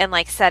brought it and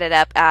like set it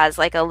up as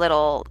like a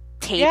little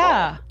table.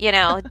 Yeah.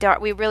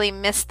 We really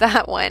missed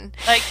that one.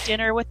 Like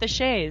dinner with the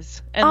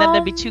Shays. And then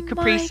there'd be 2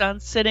 Capri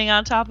Suns sitting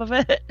on top of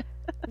it.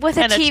 With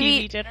and a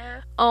TV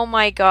dinner. Oh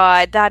my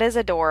god, that is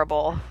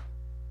adorable.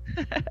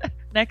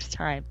 Next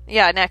time.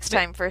 Yeah, next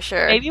time for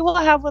sure. Maybe we'll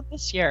have one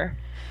this year.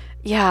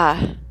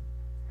 Yeah.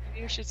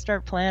 Maybe we should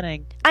start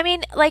planning. I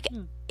mean, like,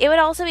 it would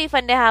also be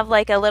fun to have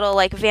like a little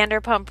like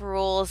Vanderpump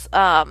Rules,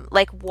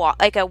 like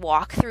a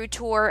walkthrough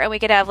tour, and we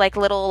could have like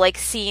little like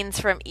scenes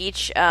from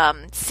each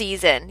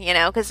season,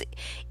 because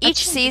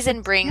each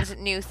season brings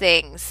new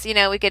things.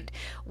 We could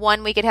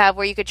have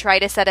where you could try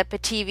to set up a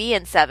TV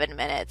in 7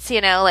 minutes.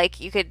 Like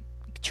you could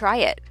try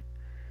it.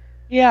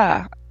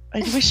 Yeah. I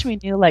wish we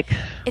knew, like,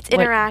 it's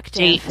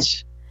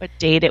interactive. What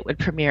date it would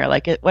premiere.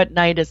 Like, what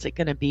night is it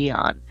going to be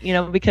on? You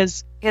know,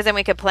 because then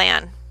we could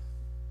plan.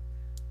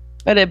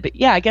 But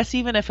I guess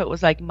even if it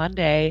was like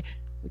Monday,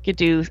 we could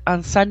do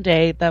on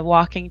Sunday the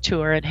walking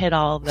tour and hit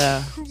all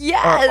the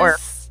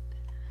yes.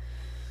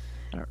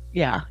 Or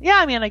yeah.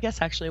 I mean, I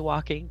guess actually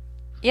walking.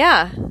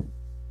 Yeah.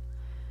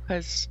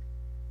 Because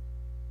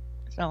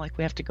it's not like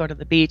we have to go to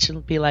the beach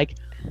and be like,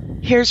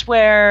 here's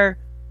where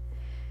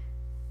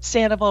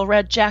Sandoval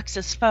read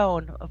Jax's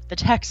phone of the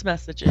text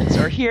messages,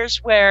 or here's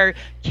where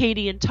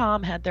Katie and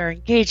Tom had their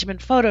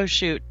engagement photo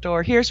shoot,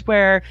 or here's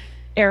where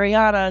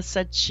Ariana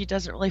said she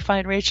doesn't really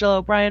find Rachel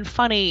O'Brien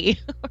funny.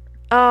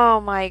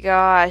 Oh my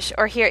gosh!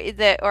 Or here's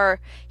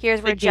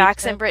where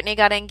Jax and Brittany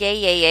got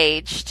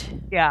engaged.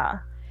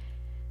 Yeah,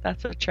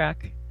 that's a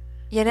track.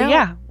 You know? But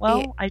yeah.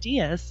 Well,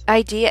 ideas.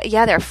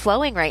 Yeah, they're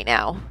flowing right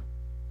now.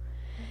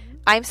 Mm-hmm.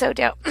 I'm so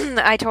down.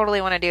 I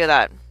totally want to do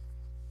that.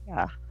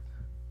 Yeah.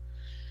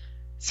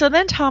 So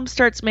then Tom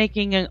starts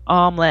making an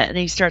omelet, and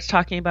he starts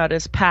talking about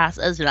his past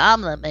as an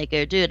omelet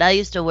maker. Dude, I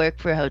used to work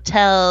for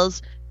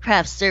hotels,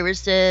 craft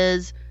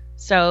services.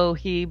 So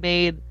he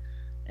made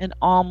an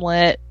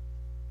omelet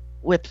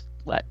with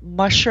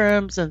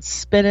mushrooms and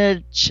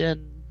spinach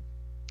and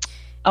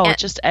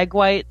just egg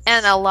whites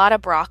and a lot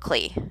of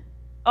broccoli.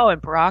 Oh,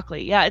 and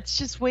broccoli. Yeah, it's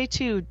just way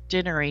too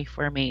dinnery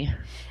for me.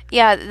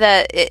 Yeah,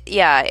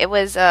 it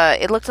was.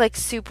 It looked like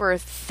super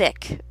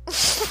thick.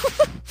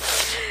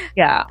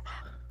 Yeah.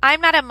 I'm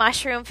not a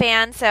mushroom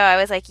fan, so I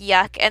was like,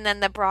 yuck. And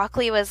then the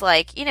broccoli was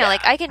like,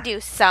 like I can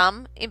do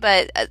some,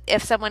 but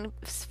if someone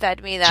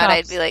fed me that,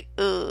 I'd be like,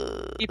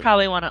 ooh. You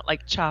probably want it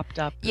like chopped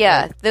up.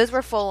 Yeah, those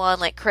were full on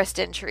like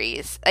Kristen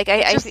trees. Like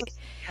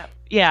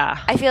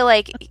yeah. I feel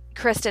like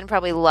Kristen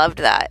probably loved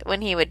that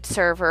when he would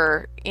serve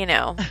her,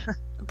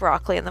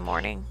 broccoli in the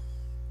morning.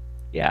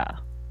 Yeah.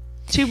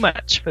 Too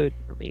much food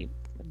for me.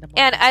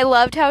 And I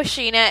loved how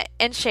Sheena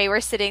and Shay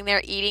were sitting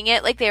there eating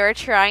it, like they were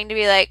trying to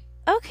be like,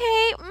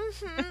 okay,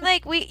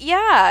 like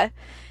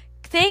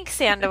thanks,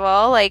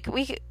 Sandoval. Like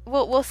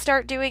we'll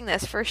start doing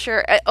this for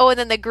sure. Oh, and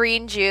then the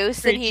green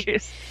juice,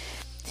 juice.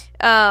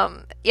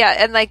 And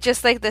like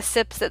just like the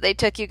sips that they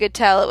took, you could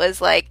tell it was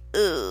like,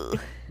 ooh.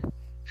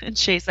 And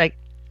Shay's like,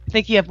 I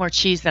think you have more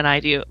cheese than I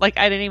do. Like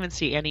I didn't even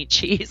see any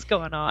cheese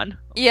going on.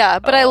 Yeah,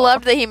 but I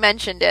loved that he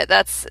mentioned it.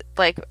 That's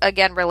like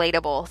again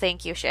relatable.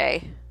 Thank you,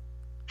 Shay.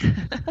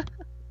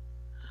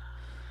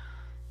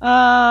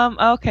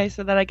 Okay,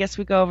 so then I guess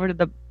we go over to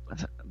the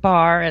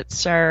bar at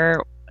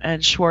SUR,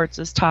 and Schwartz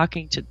is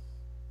talking to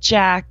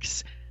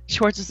Jax.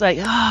 Schwartz is like,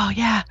 oh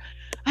yeah,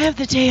 I have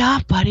the day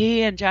off,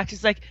 buddy. And Jax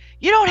is like,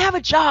 you don't have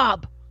a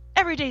job.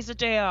 Every day's a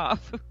day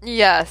off.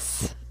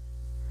 Yes.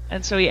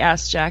 And so he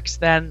asks Jax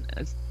then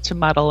to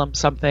muddle him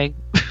something.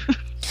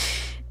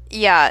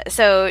 Yeah,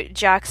 so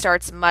Jax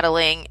starts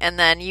muddling, and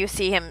then you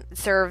see him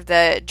serve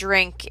the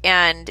drink,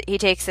 and he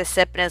takes a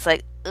sip and is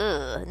like,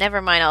 ugh,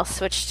 never mind, I'll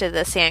switch to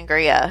the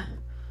sangria.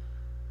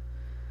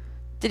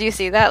 Did you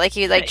see that? Like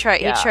he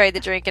tried the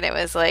drink and it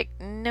was like,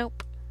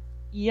 nope.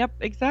 Yep,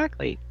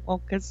 exactly. Well,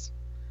 because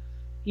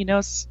he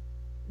knows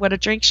what a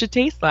drink should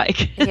taste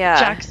like. Yeah.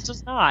 Jax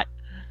does not.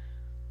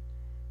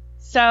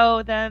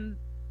 So then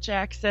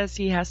Jax says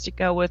he has to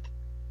go with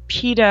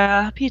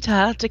Peta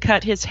to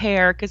cut his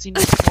hair because he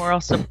needs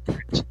moral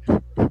support.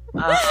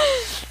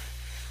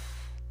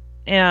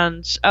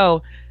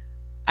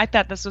 I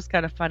thought this was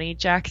kind of funny.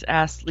 Jax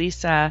asked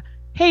Lisa,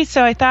 hey,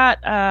 so I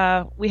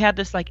thought we had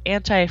this like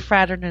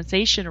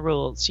anti-fraternization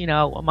rules,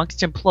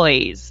 amongst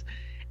employees.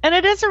 And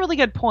it is a really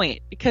good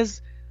point,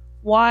 because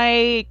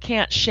why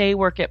can't Shay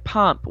work at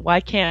Pump? Why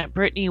can't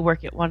Brittany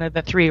work at one of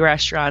the 3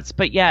 restaurants?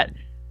 But yet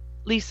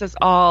Lisa's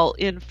all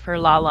in for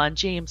Lala and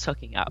James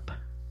hooking up.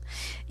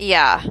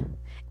 Yeah.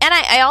 And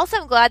I also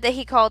am glad that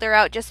he called her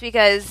out, just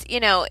because,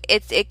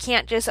 it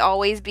can't just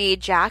always be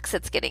Jax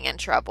that's getting in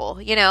trouble.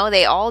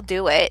 They all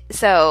do it.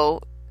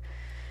 So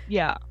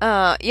yeah.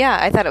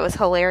 I thought it was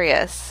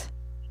hilarious.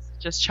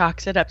 Just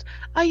chalks it up.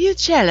 Are you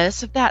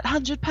jealous of that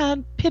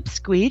 100-pound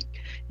pipsqueak?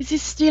 Is he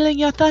stealing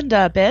your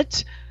thunder a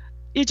bit?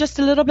 You're just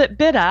a little bit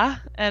bitter.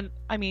 And,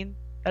 I mean,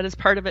 that is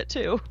part of it,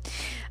 too.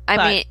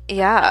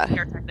 Yeah.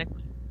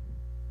 Technically.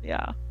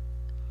 Yeah.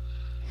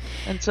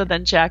 And so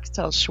then Jax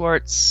tells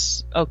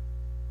Schwartz,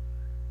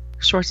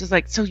 Schwartz is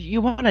like, so you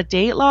want to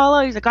date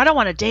Lala? He's like, I don't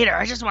want to date her.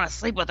 I just want to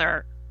sleep with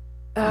her.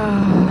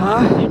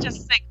 You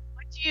just think,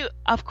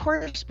 of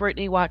course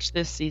Brittany watched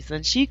this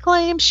season. She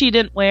claims she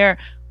didn't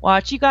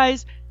watch you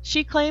guys.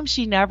 She claims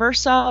she never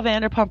saw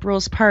Vanderpump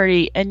Rules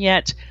party, and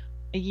yet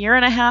a year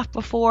and a half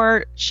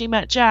before she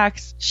met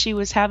Jax, she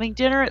was having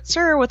dinner at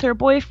SUR with her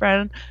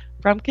boyfriend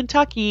from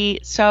Kentucky.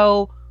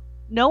 So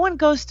no one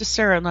goes to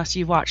SUR unless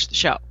you've watched the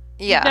show.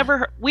 Yeah.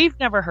 We've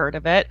never heard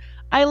of it.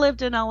 I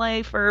lived in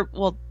LA for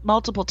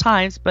multiple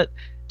times, but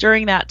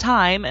during that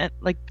time, at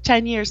like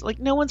 10 years, like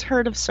no one's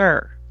heard of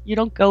SUR. You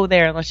don't go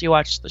there unless you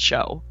watch the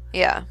show.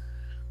 Yeah.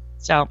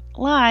 So,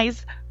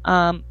 lies.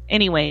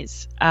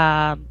 Anyways,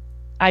 I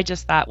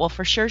just thought, well,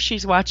 for sure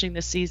she's watching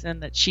the season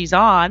that she's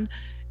on,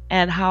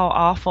 and how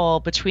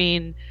awful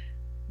between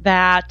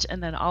that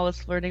and then all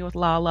this flirting with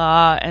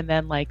Lala and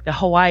then like the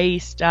Hawaii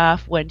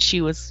stuff when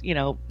she was,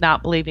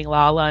 not believing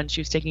Lala and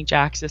she was taking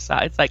Jax's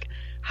side. It's like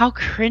how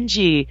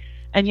cringy,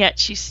 and yet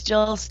she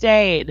still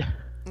stayed.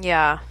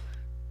 Yeah.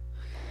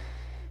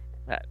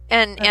 But,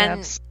 and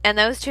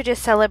those two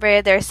just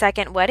celebrated their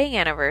second wedding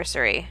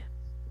anniversary.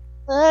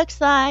 Looks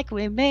like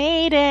we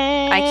made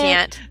it. I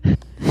can't.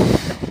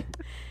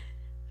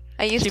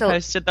 She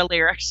posted the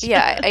lyrics.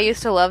 Yeah, I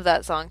used to love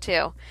that song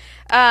too.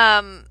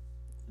 I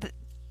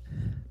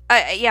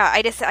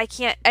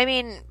can't. I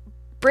mean,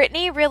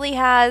 Brittany really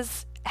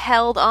has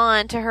held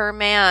on to her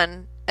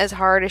man as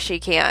hard as she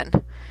can.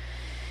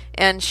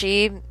 And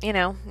she,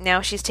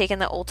 now she's taken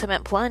the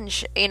ultimate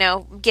plunge.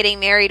 Getting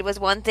married was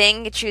one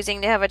thing,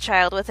 choosing to have a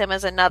child with him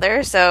is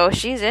another, so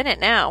she's in it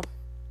now.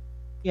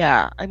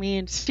 Yeah, I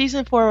mean,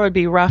 season 4 would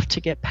be rough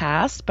to get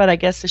past, but I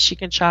guess that she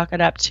can chalk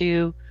it up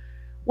to,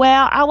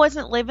 well, I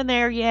wasn't living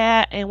there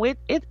yet, and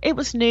it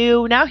was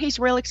new. Now he's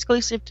real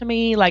exclusive to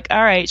me. Like,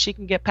 all right, she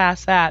can get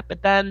past that.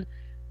 But then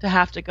to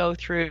have to go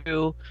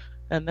through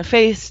and the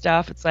face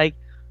stuff, it's like,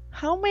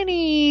 how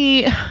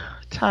many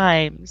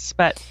times?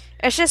 But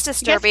it's just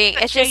disturbing.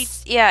 It's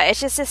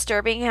just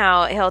disturbing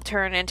how he'll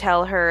turn and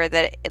tell her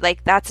that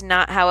like that's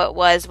not how it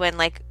was when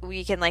like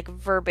we can like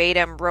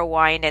verbatim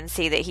rewind and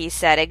see that he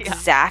said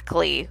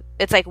exactly. Yeah.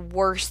 It's like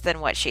worse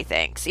than what she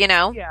thinks,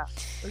 Yeah,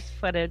 there's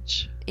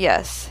footage.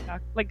 Yes.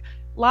 Like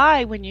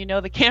lie when you know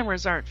the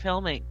cameras aren't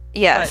filming.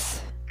 Yes.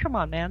 But, come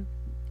on, man.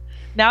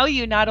 Now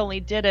you not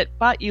only did it,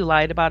 but you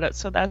lied about it,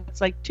 so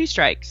that's like 2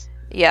 strikes.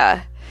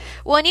 Yeah.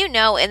 Well, and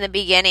in the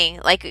beginning,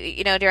 like,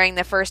 during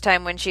the first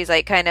time when she's,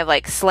 like, kind of,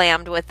 like,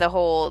 slammed with the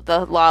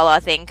Lala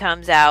thing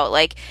comes out,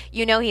 like,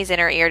 he's in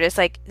her ear just,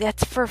 like,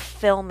 that's for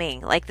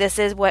filming. Like, this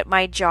is what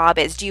my job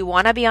is. Do you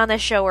want to be on the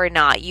show or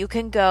not? You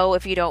can go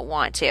if you don't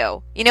want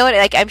to. You know what?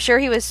 Like, I'm sure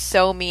he was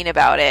so mean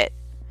about it.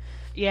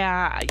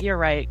 Yeah, you're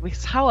right.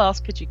 Because how else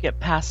could you get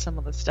past some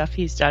of the stuff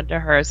he's done to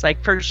her? It's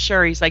like, for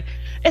sure, he's like,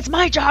 it's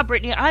my job,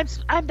 Brittany.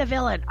 I'm the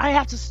villain. I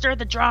have to stir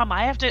the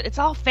drama. It's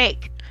all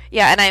fake.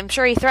 Yeah, and I'm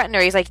sure he threatened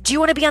her. He's like, do you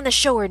want to be on the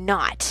show or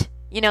not?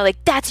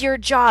 Like, that's your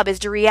job is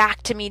to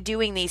react to me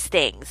doing these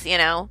things,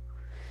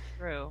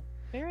 True.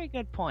 Very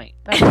good point.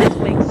 That does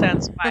make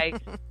sense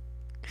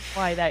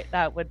why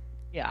that would,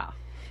 yeah.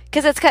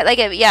 Because it's kind of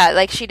like,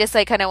 like she just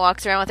like kind of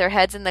walks around with her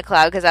heads in the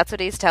cloud because that's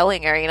what he's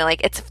telling her, like,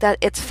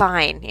 it's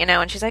fine,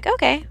 and she's like,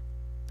 okay,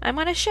 I'm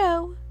on a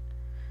show.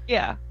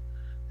 Yeah.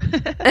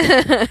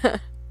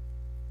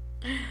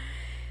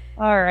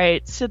 All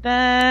right, so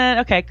then,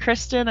 okay,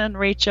 Kristen and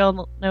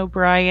Rachel know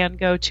Brian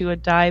go to a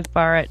dive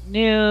bar at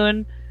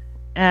noon,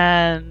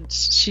 and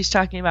she's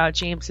talking about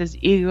James's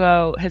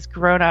ego has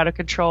grown out of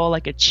control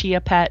like a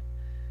chia pet,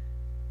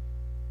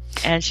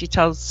 and she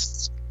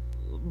tells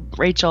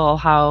Rachel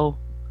how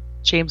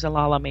James and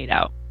Lala made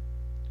out.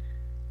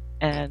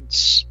 And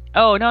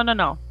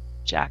no.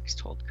 Jax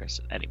told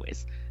Kristen.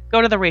 Anyways,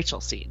 go to the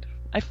Rachel scene.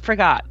 I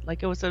forgot.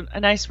 Like, it was a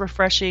nice,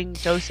 refreshing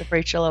dose of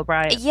Rachel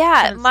O'Brien.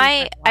 Yeah,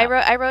 I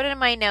wrote it in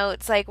my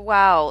notes. Like,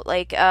 wow.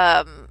 Like,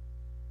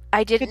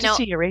 I didn't know. Good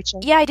to see you,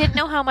 Rachel. Yeah, I didn't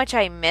know how much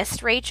I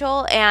missed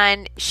Rachel,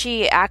 and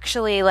she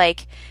actually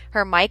like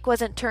her mic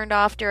wasn't turned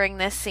off during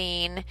this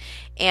scene,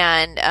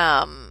 and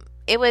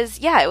it was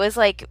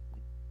like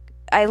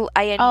I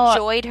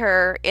enjoyed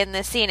her in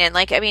this scene, and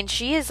like I mean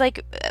she is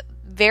like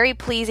very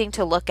pleasing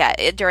to look at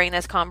during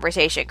this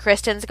conversation.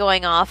 Kristen's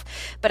going off,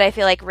 but I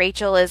feel like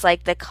Rachel is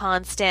like the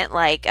constant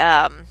like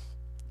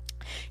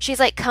she's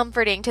like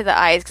comforting to the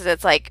eyes because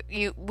it's like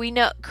we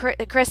know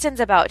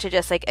Kristen's about to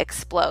just like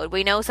explode.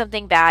 We know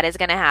something bad is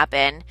going to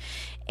happen,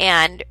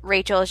 and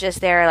Rachel is just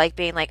there like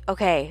being like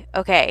okay.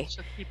 Just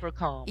keep her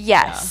calm.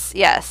 Yes.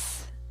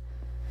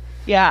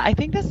 Yeah, I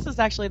think this is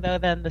actually though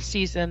then the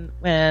season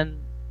when,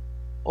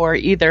 or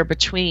either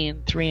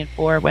between 3 and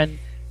 4 when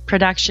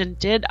production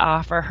did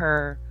offer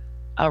her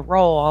a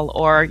role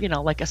or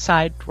like a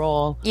side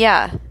role,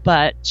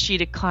 but she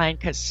declined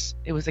because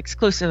it was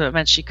exclusive. It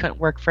meant she couldn't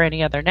work for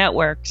any other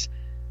networks,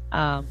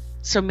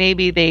 so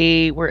maybe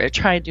they were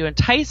trying to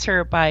entice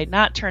her by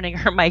not turning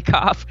her mic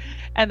off,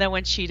 and then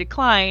when she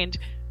declined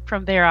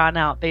from there on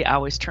out they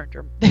always turned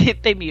her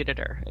they muted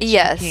her. She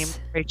became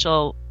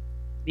Rachel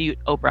Mute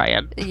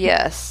O'Brien.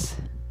 Yes.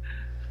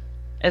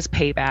 As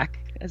payback,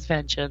 as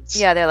vengeance.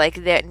 Yeah, they're like,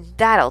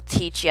 that'll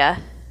teach ya.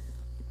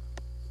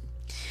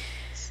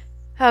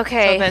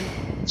 Okay. So then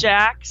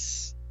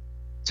Jax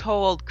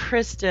told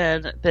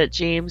Kristen that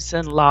James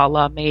and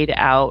Lala made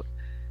out,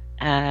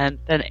 and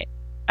then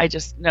I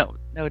just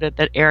noted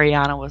that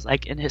Ariana was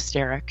like in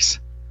hysterics.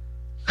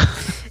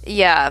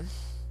 Yeah.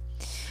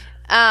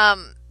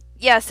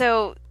 Yeah,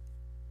 so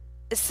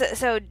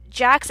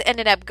Jax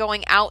ended up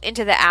going out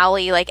into the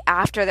alley like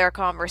after their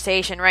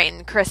conversation, right?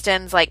 And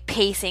Kristen's like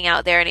pacing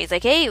out there, and he's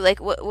like, "Hey, like,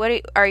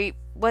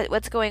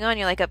 what's going on?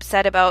 You're like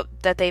upset about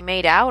that they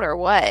made out or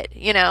what?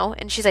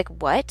 And she's like,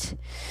 what?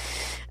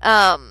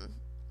 Yeah,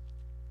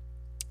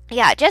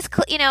 just,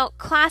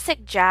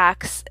 classic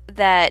Jax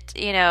that,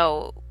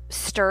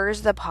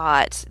 stirs the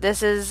pot.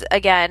 This is,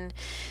 again,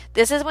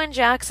 This is when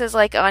Jax is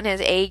like on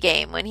his A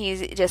game, when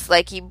he's just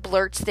like he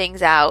blurts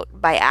things out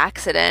by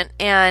accident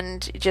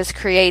and just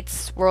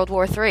creates World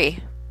War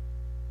III.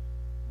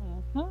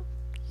 Mm-hmm.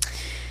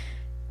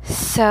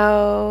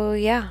 So,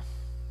 yeah.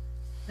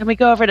 And we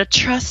go over to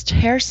Trust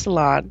Hair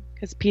Salon,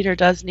 because Peter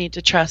does need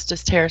to trust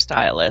his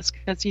hairstylist,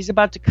 because he's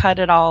about to cut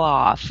it all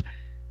off.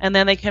 And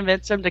then they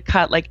convince him to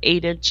cut like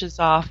 8 inches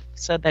off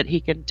so that he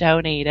can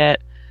donate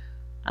it.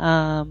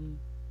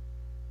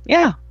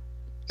 Yeah.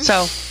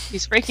 So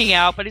he's freaking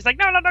out, but he's like,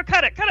 no,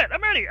 cut it.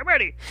 I'm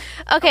ready.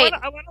 Okay.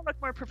 I want to look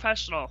more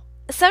professional.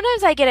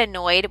 Sometimes I get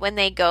annoyed when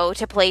they go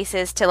to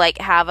places to like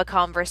have a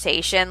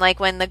conversation, like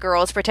when the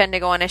girls pretend to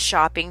go on a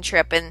shopping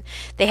trip and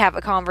they have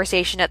a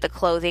conversation at the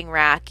clothing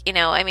rack. You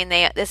know, I mean,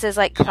 this is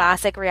like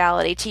classic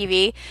reality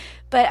TV,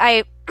 but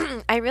I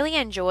really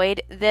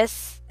enjoyed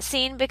this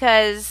scene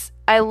because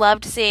I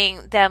loved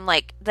seeing them,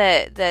 like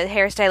the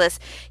hairstylist.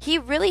 He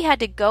really had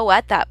to go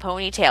at that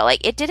ponytail.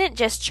 Like it didn't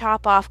just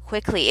chop off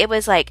quickly. It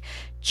was like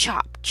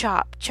chop,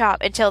 chop,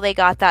 chop until they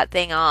got that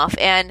thing off.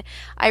 And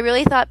I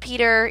really thought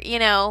Peter, you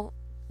know,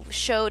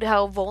 showed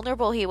how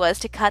vulnerable he was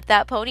to cut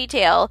that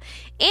ponytail.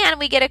 And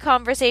we get a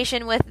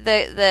conversation with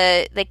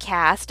the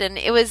cast, and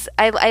it was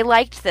I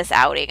liked this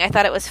outing. I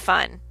thought it was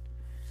fun.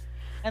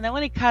 And then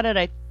when he cut it,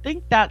 I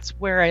think that's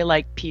where I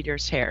like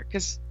Peter's hair,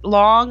 because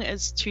long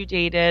is too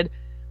dated.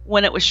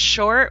 When it was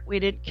short, we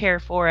didn't care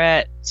for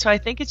it. So I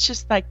think it's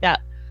just like that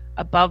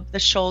above the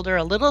shoulder,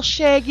 a little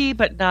shaggy,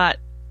 but not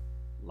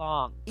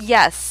long.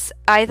 Yes,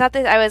 I thought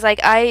that. I was like,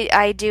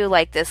 I do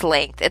like this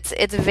length.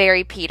 It's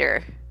very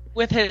Peter.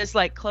 With his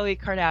like Khloe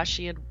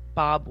Kardashian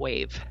bob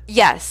wave.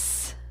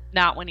 Yes.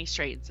 Not when he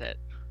straightens it.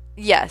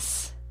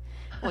 Yes.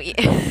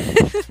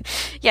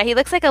 Yeah, he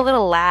looks like a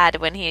little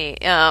lad when he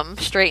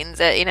straightens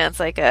it. You know, it's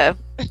like a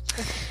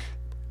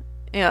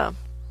yeah.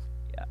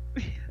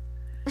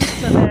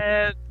 So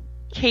then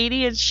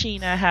Katie and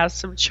Sheena have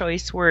some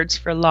choice words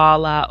for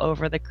Lala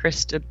over the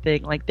Kristen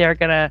thing. Like they're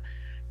gonna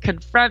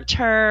confront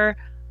her.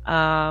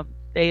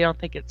 They don't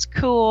think it's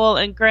cool.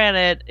 And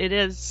granted, it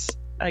is.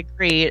 I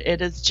agree.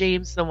 It is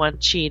James the one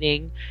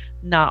cheating,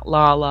 not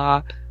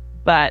Lala.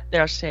 But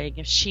they're saying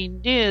if she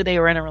knew they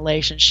were in a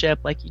relationship,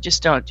 like you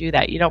just don't do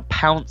that. You don't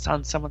pounce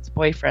on someone's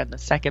boyfriend the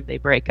second they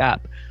break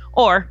up.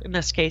 Or, in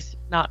this case,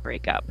 not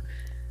break up.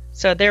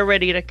 So they're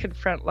ready to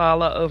confront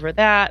Lala over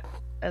that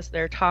as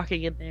they're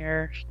talking in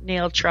their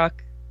nail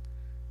truck,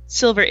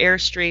 Silver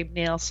Airstream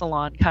nail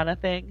salon kind of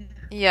thing.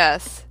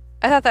 Yes.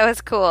 I thought that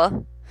was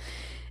cool.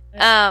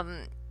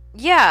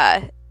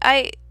 Yeah.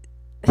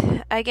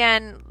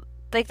 Again,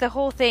 like the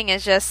whole thing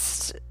is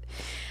just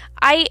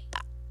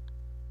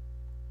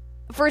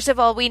first of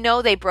all, we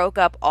know they broke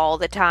up all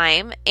the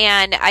time,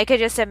 and I could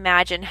just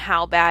imagine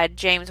how bad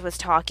James was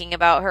talking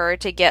about her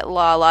to get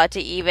Lala to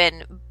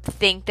even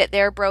think that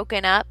they're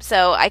broken up.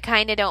 So I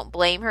kind of don't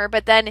blame her.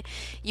 But then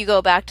you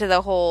go back to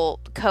the whole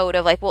code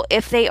of like, well,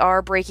 if they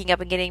are breaking up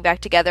and getting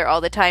back together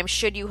all the time,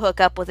 should you hook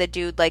up with a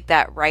dude like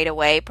that right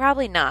away?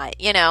 Probably not,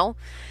 you know?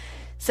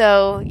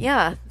 So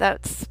yeah,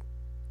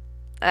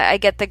 I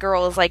get the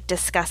girl is like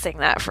discussing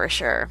that for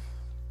sure.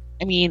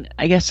 I mean,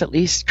 I guess at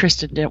least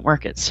Kristen didn't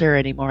work at SUR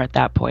anymore at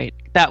that point.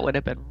 That would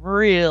have been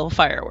real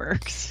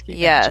fireworks.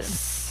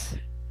 Yes.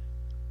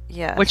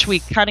 Yes. Which we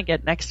kind of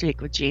get next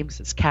week with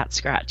James's cat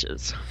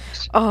scratches.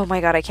 Oh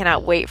my god, I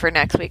cannot wait for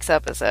next week's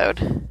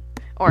episode.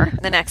 Or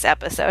the next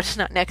episode,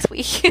 not next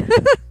week.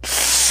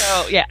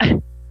 So, yeah.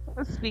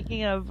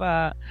 Speaking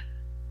of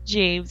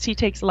James, he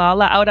takes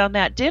Lala out on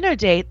that dinner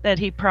date that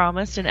he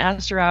promised and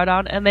asked her out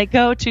on, and they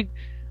go to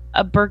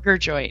a burger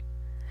joint.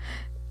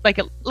 Like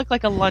it looked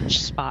like a lunch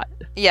spot.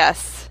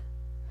 Yes.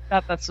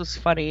 Thought that was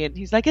funny, and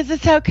he's like, "Is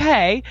this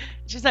okay?"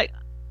 She's like,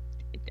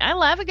 "I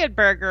love a good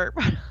burger."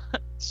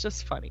 It's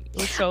just funny. It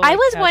was so. Like,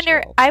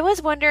 I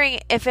was wondering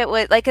if it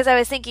would like because I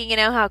was thinking, you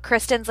know, how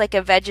Kristen's like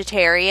a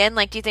vegetarian.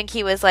 Like, do you think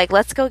he was like,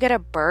 "Let's go get a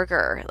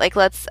burger"? Like,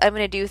 I'm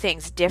gonna do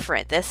things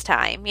different this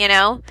time, you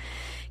know?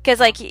 Because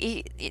like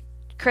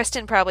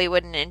Kristen probably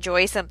wouldn't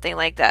enjoy something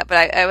like that,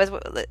 but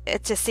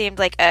it just seemed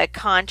like a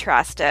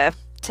contrast to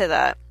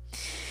that.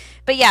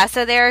 But yeah,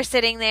 so they're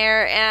sitting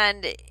there,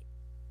 and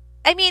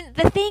I mean,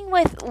 the thing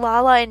with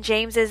Lala and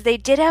James is they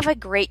did have a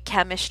great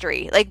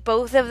chemistry. Like,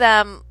 both of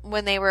them,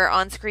 when they were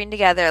on screen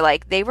together,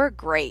 like, they were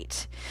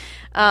great.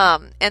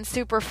 And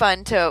super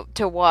fun to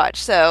watch.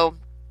 So,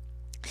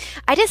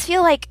 I just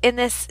feel like in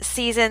this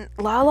season,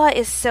 Lala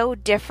is so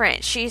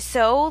different. She's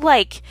so,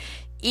 like,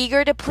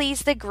 eager to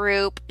please the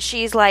group.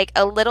 She's, like,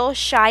 a little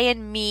shy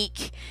and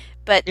meek.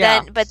 But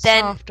then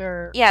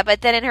softer. Yeah,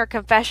 but then in her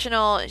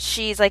confessional,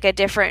 she's, like, a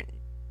different,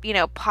 you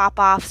know, pop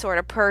off sort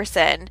of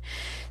person.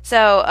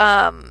 So,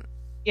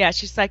 yeah,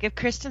 she's like, if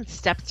Kristen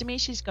steps to me,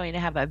 she's going to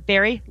have a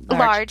very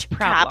large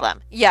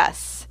problem.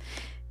 Yes.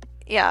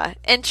 Yeah.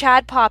 And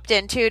Chad popped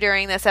in too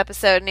during this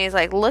episode, and he's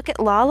like, look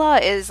at Lala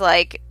is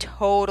like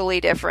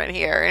totally different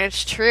here. And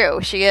it's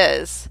true. She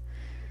is.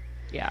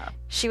 Yeah.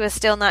 She was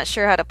still not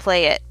sure how to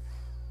play it.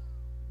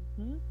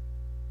 Mm-hmm.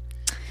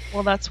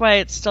 Well, that's why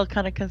it's still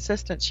kind of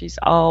consistent. She's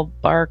all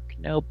bark,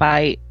 no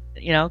bite.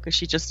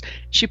 because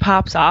she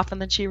pops off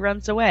and then she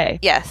runs away.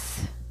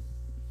 Yes.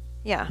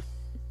 Yeah.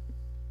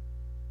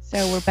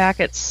 So we're back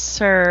at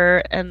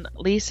SUR, and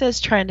Lisa's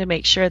trying to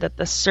make sure that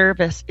the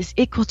service is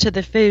equal to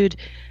the food,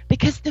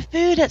 because the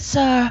food at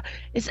SUR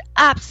is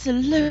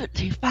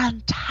absolutely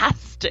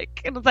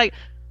fantastic. And it's like,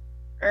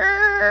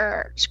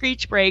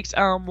 screech breaks.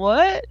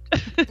 What?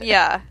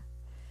 Yeah.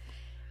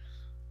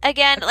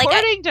 Again,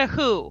 according to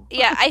who?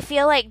 Yeah, I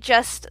feel like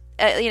just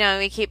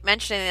we keep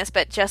mentioning this,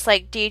 but just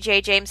like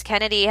DJ James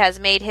Kennedy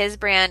has made his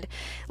brand,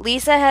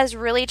 Lisa has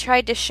really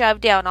tried to shove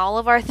down all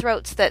of our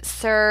throats that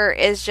SUR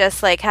is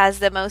just like has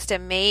the most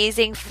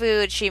amazing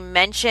food. She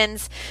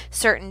mentions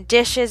certain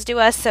dishes to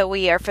us, so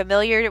we are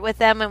familiar with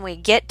them when we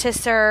get to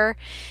SUR,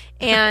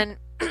 and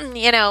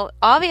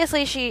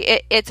obviously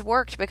it's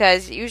worked,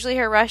 because usually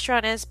her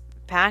restaurant is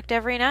packed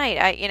every night.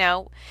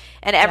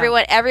 And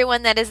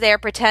everyone that is there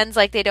pretends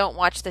like they don't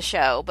watch the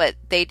show, but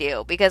they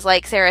do, because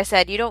like Sarah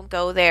said, you don't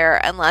go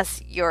there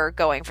unless you're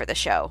going for the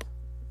show.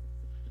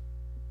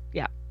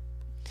 Yeah.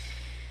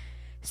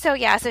 So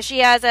she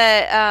has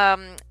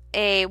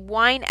a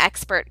wine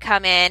expert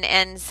come in,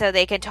 and so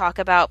they can talk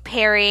about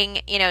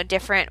pairing,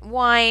 different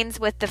wines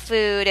with the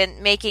food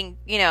and making,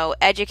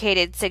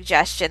 educated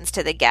suggestions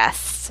to the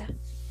guests.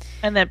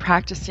 And then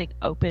practicing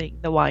opening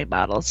the wine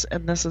bottles.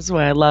 And this is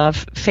what I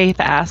love. Faith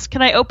asks,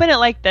 can I open it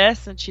like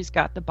this? And she's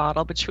got the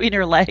bottle between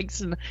her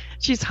legs, and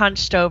she's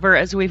hunched over,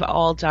 as we've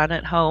all done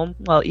at home.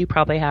 Well, you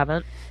probably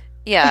haven't.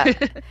 Yeah.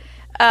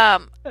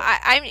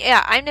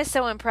 I'm just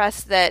so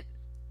impressed that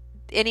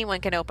anyone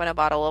can open a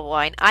bottle of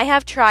wine. I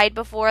have tried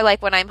before,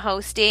 like when I'm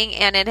hosting,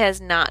 and it has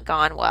not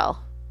gone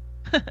well.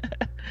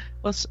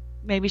 Well,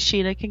 maybe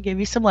Sheena can give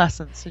you some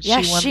lessons, since she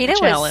won the challenge.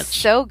 Sheena was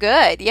so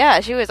good. Yeah,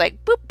 she was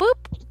like, boop, boop.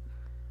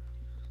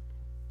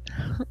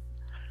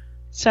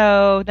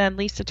 So then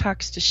Lisa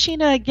talks to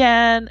Sheena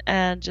again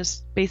and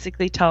just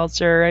basically tells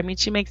her,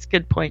 she makes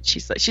good points.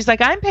 She's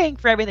like, I'm paying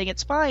for everything.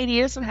 It's fine.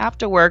 He doesn't have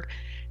to work.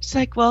 She's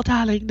like, well,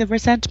 darling, the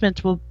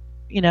resentment will,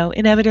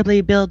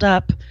 inevitably build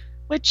up,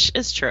 which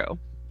is true,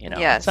 yes.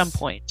 At some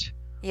point.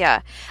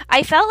 Yeah.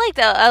 I felt like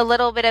a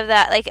little bit of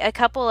that, like a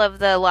couple of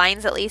the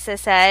lines that Lisa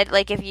said,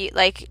 like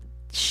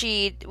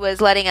she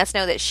was letting us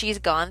know that she's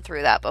gone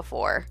through that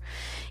before.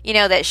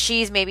 That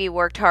she's maybe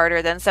worked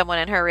harder than someone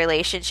in her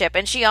relationship.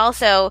 And she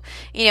also,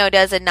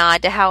 does a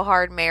nod to how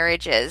hard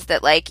marriage is,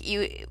 that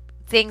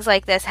things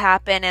like this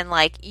happen and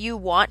you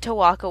want to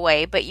walk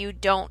away, but you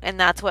don't. And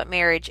that's what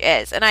marriage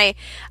is. And I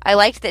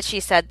liked that she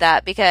said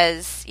that,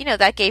 because,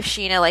 that gave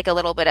Sheena a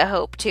little bit of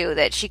hope too,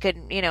 that she could,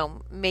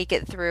 make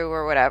it through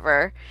or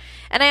whatever.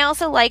 And I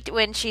also liked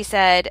when she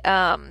said,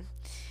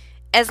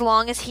 as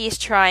long as he's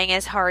trying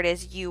as hard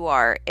as you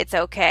are, it's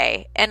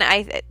okay. And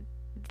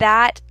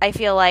I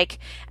feel like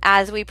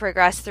as we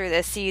progress through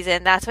this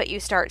season, that's what you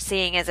start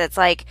seeing, is it's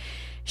like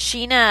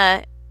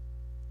Sheena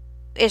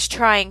is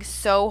trying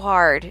so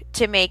hard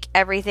to make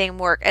everything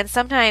work. And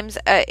sometimes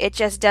it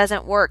just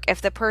doesn't work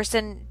if the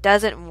person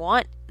doesn't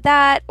want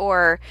that,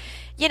 or,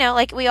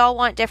 we all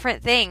want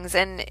different things.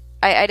 And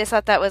I just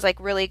thought that was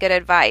really good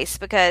advice,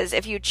 because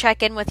if you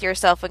check in with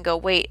yourself and go,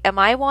 wait, am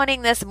I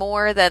wanting this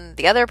more than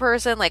the other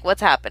person?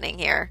 What's happening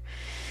here?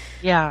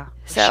 Yeah.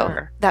 So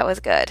sure. That was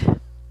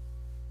good.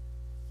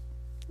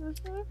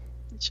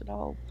 We should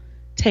all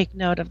take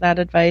note of that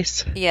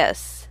advice.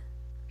 Yes.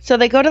 So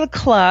they go to the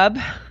club.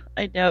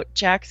 I note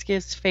Jax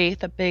gives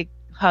Faith a big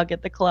hug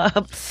at the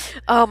club.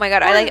 Oh my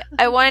god,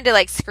 I wanted to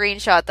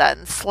screenshot that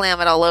and slam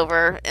it all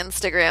over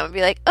Instagram and be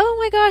like, oh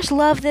my gosh,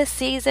 love this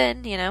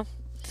season,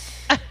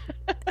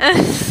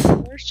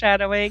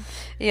 Foreshadowing.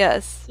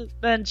 Yes. So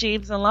then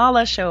James and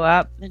Lala show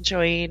up,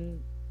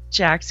 enjoying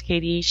Jax,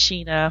 Katie,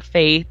 Sheena,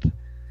 Faith,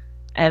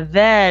 and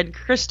then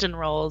Kristen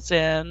rolls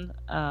in.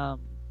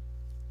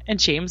 And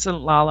James and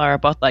Lala are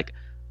both like,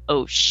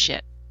 oh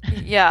shit.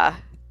 Yeah.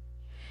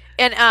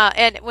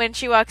 And when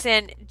she walks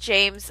in,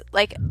 James,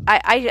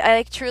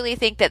 I truly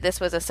think that this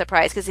was a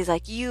surprise, because he's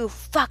like, you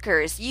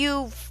fuckers,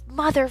 you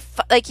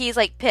motherfucker. He's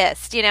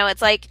pissed,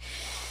 it's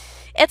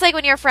like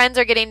when your friends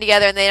are getting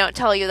together and they don't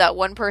tell you that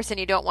one person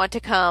you don't want to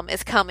come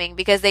is coming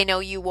because they know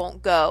you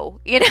won't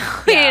go,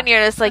 Yeah. And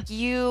you're just like,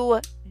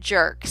 you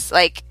jerks.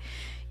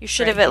 You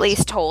should have at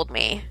least told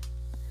me.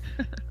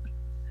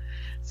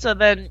 So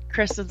then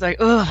Kristen's like,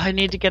 oh, I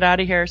need to get out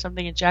of here or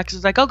something. And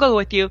Jackson's like, I'll go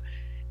with you.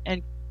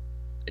 And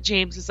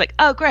James is like,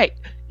 oh, great.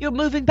 You're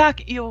moving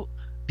back. You'll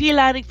be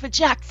landing for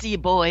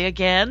Jaxie boy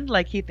again.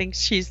 He thinks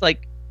she's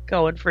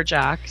going for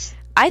Jax.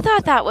 I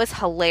thought that was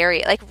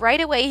hilarious.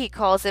 Right away he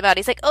calls him out.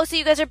 He's like, oh, so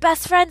you guys are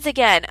best friends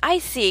again. I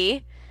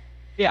see.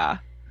 Yeah.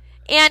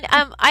 And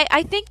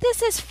I think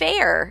this is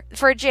fair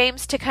for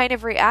James to kind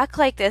of react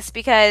like this,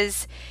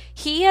 because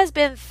he has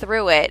been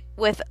through it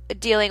with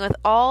dealing with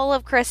all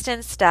of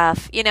Kristen's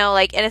stuff, you know,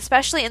 like, and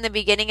especially in the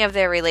beginning of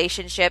their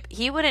relationship,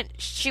 she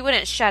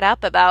wouldn't shut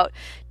up about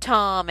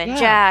Tom and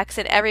Jax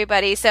and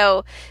everybody.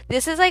 So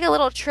this is like a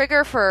little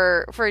trigger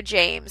for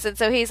James. And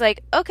so he's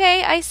like,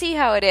 okay, I see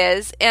how it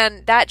is.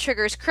 And that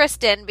triggers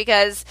Kristen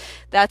because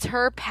that's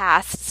her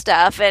past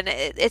stuff. And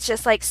it's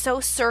just like so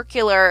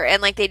circular,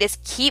 and like they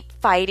just keep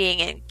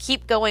fighting and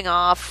keep going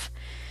off.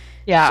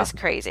 Yeah. It's just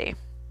crazy.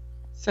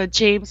 So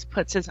James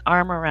puts his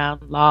arm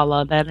around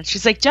Lala then, and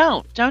she's like,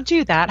 don't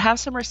do that.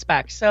 Have some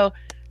respect. So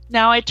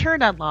now I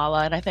turn on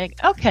Lala and I think,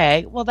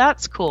 okay, well,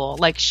 that's cool.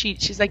 Like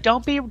she's like,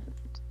 don't be,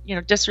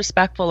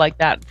 disrespectful like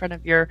that in front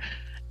of your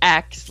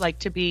ex, like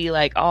to be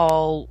like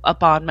all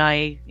up on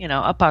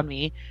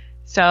me.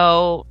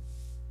 So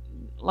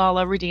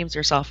Lala redeems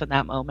herself in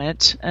that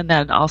moment. And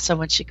then also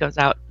when she goes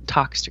out and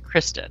talks to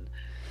Kristen,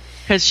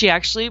 because she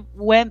actually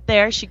went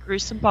there, she grew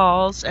some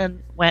balls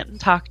and went and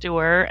talked to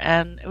her,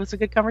 and it was a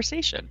good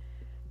conversation.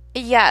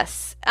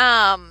 Yes.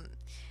 I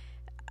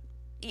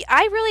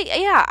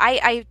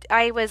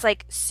was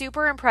like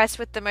super impressed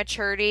with the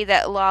maturity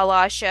that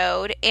Lala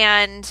showed,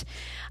 and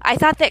I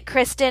thought that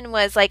Kristen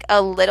was like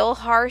a little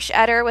harsh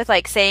at her with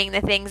like saying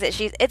the things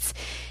that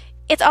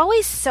it's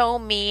always so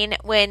mean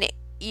when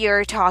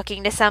you're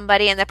talking to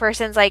somebody and the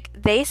person's like,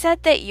 they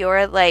said that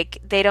you're like,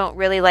 they don't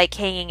really like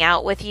hanging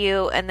out with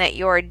you, and that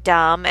you're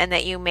dumb, and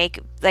that you make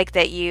like,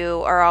 that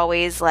you are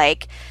always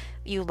like,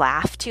 you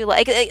laugh too,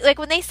 like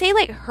when they say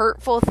like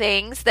hurtful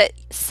things that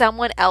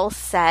someone else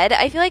said,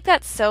 I feel like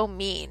that's so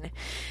mean.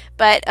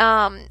 But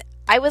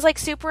I was like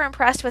super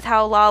impressed with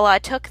how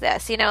Lala took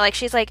this, like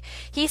she's like,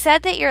 he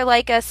said that you're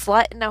like a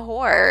slut and a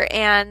whore,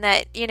 and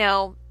that,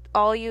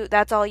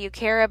 that's all you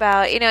care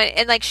about,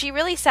 and like she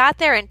really sat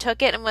there and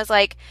took it and was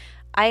like,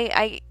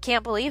 I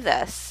can't believe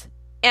this.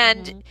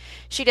 And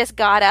she just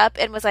got up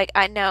and was like,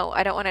 I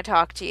don't want to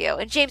talk to you.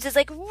 And James is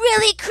like,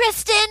 really,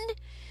 Kristen?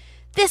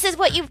 This is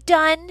what you've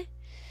done?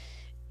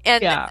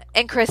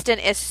 And Kristen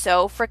is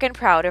so freaking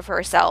proud of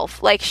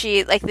herself. Like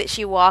she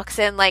walks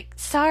in like,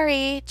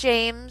 sorry,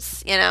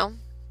 James,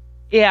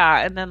 Yeah,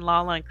 and then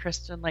Lala and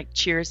Kristen like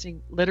cheersing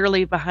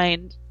literally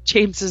behind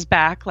James's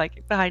back,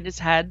 like behind his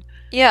head.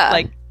 Yeah.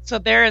 Like, so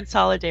they're in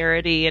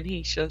solidarity, and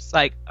he's just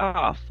like,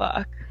 oh,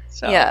 fuck.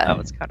 So that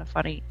was kind of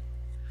funny.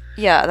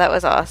 Yeah, that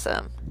was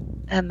awesome.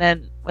 And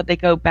then when they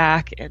go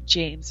back, and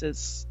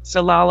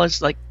so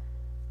Lala's like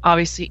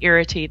obviously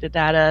irritated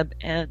at him,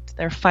 and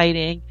they're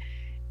fighting,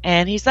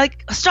 and he's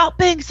like, stop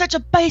being such a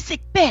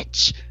basic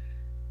bitch.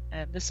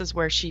 And this is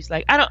where she's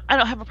like, I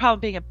don't have a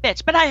problem being a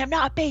bitch, but I am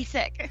not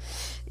basic.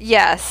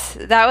 Yes,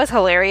 that was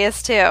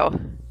hilarious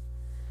too.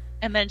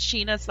 And then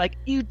Sheena's like,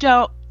 you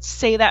don't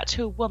say that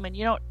to a woman.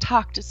 You don't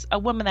talk to a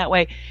woman that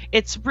way.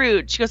 It's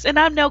rude. She goes, and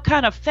I'm no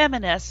kind of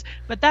feminist,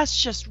 but that's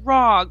just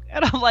wrong.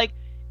 And I'm like,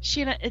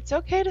 Sheena, it's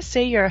okay to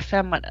say you're a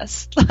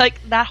feminist.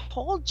 Like, that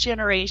whole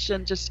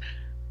generation just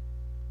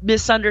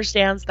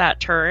misunderstands that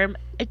term.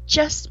 It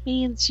just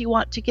means you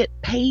want to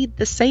get paid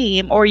the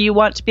same, or you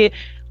want to be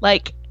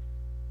like,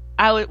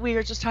 we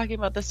were just talking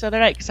about this the other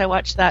night because I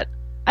watched that.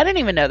 I didn't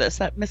even know this,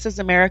 that Mrs.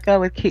 America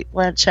with Kate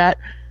Blanchett.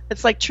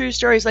 It's like true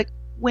stories. Like,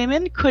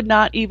 women could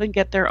not even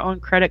get their own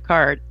credit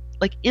card.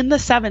 Like in the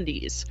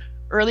 70s,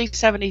 early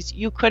 70s,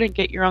 you couldn't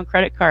get your own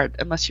credit card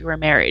unless you were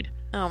married.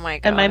 Oh my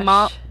gosh. And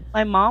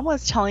my mom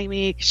was telling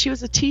me, she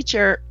was a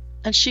teacher,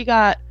 and she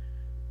got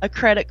a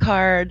credit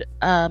card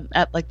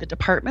at like the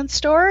department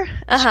store.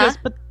 She goes,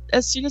 but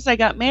as soon as I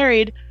got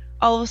married,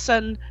 all of a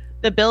sudden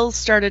the bills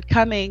started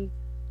coming,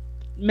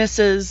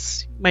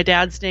 Mrs. my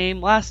dad's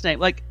name, last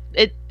name. Like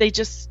they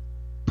just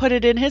put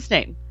it in his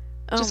name.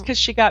 Just because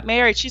she got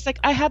married. She's like,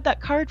 I had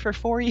that card for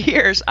 4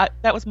 years.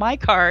 That was my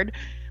card.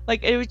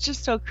 Like, it was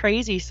just so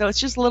crazy. So it's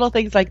just little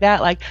things like that,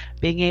 like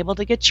being able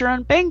to get your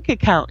own bank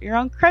account, your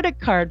own credit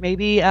card,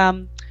 maybe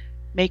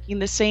making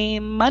the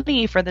same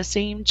money for the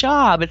same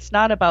job. It's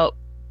not about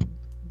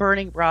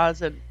burning bras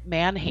and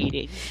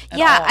man-hating.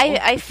 Yeah,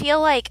 I feel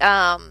like,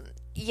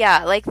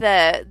 like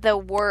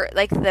the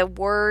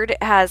word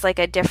has like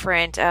a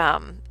different,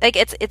 like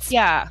it's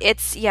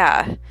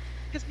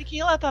because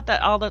Michaela thought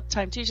that all the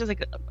time too. She's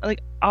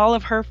like all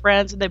of her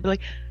friends, and they'd be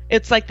like,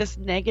 it's like this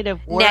negative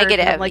word.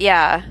 Negative, like,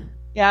 yeah.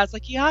 It's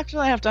like you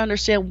actually have to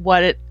understand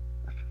what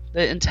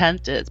the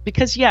intent is,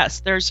 because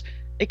yes, there's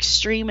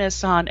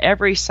extremists on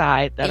every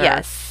side that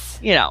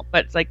are,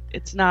 but it's like,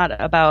 it's not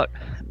about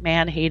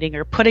man hating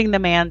or putting the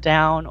man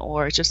down,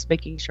 or just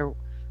making sure,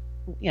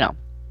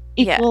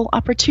 equal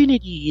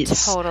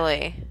opportunities.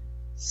 Totally.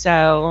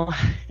 So,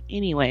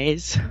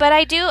 anyways. But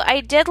I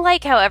did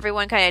like how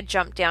everyone kind of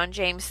jumped down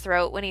James'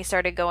 throat when he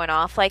started going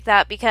off like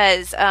that,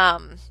 because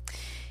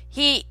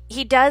he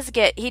does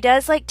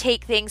like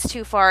take things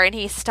too far, and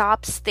he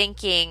stops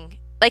thinking.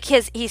 Like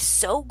he's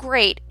so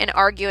great in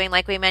arguing,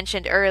 like we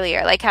mentioned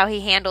earlier, like how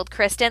he handled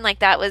Kristen,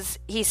 like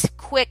he's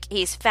quick,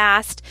 he's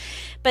fast,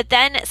 but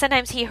then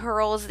sometimes he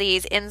hurls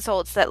these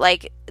insults that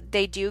like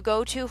they do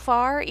go too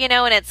far, you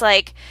know, and it's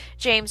like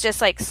James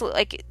just like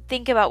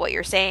think about what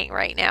you're saying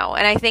right now.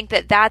 And I think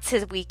that that's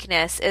his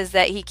weakness, is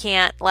that he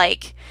can't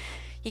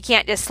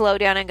just slow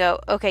down and go,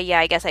 okay, yeah,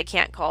 I guess I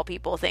can't call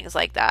people things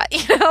like that.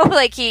 You know,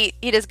 like he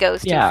just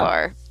goes too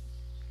far.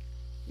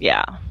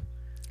 Yeah.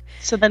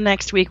 So the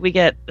next week we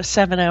get the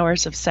 7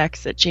 hours of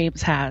sex that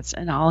James has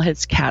and all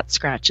his cat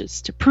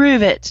scratches to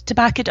prove it, to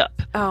back it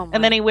up. Oh my.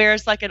 And then he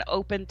wears like an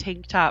open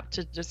tank top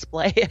to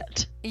display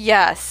it.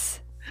 Yes.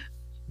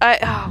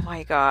 Oh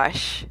my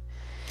gosh.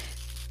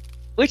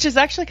 Which is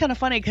actually kind of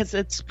funny because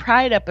it's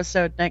Pride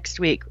episode next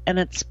week,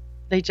 and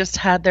they just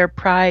had their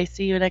Pride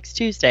See You Next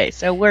Tuesday.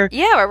 So we're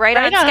right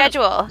on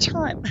schedule.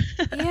 Time.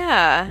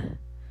 Yeah.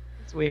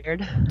 It's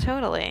weird.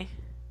 Totally.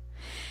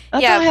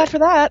 That's all I had for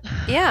that.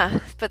 Yeah,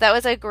 but that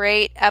was a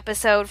great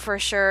episode for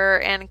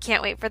sure, and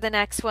can't wait for the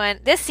next one.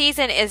 This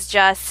season is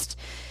just,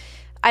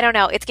 I don't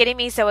know, it's getting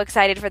me so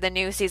excited for the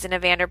new season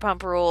of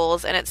Vanderpump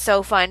Rules, and it's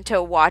so fun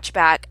to watch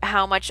back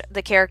how much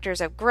the characters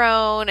have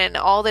grown and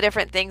all the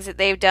different things that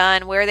they've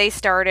done, where they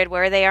started,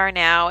 where they are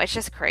now. It's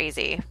just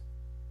crazy.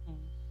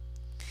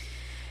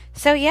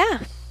 So, yeah.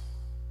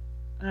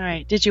 All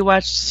right. Did you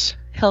watch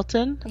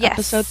Hilton,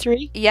 episode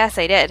 3? Yes,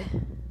 I did.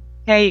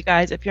 Hey, you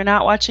guys, if you're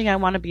not watching I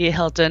Want to Be a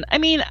Hilton, I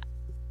mean,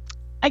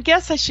 I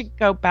guess I should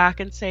go back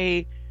and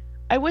say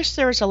I wish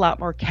there was a lot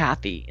more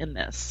Kathy in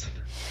this.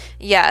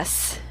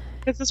 Yes.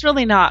 Because it's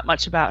really not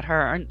much about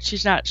her, and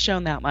she's not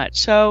shown that much.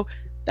 So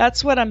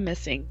that's what I'm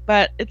missing.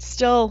 But it's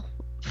still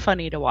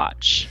funny to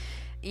watch.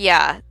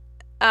 Yeah.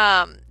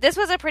 This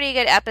was a pretty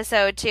good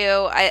episode,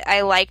 too.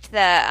 I liked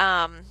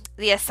the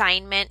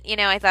assignment. You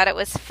know, I thought it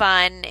was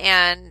fun.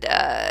 And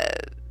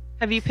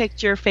have you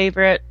picked your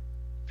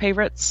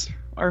favorites?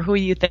 Or who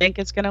you think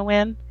is going to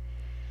win?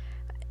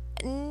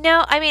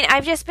 No, I mean,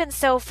 I've just been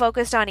so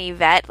focused on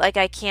Yvette, like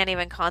I can't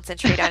even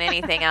concentrate on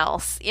anything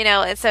else, you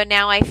know. And so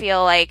now I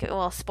feel like,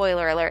 well,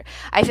 spoiler alert,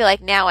 I feel like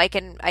now I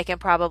can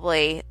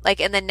probably, like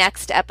in the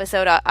next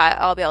episode,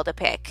 I'll be able to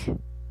pick.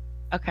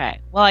 Okay.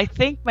 Well, I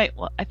think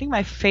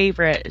my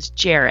favorite is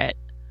Jarrett.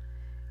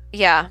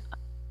 Yeah.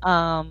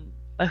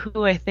 But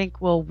who I think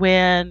will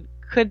win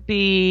could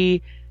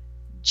be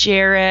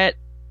Jarrett.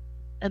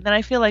 And then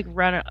I feel like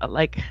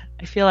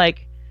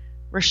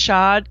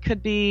Rashad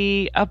could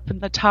be up in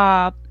the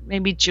top.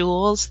 Maybe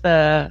Jules,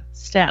 the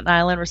Staten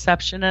Island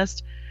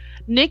receptionist.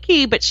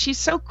 Nikki, but she's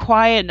so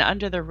quiet and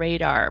under the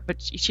radar.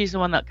 But she's the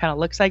one that kind of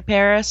looks like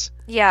Paris.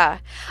 Yeah.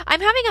 I'm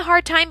having a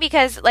hard time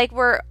because, like,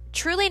 we're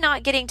truly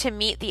not getting to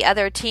meet the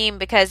other team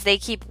because they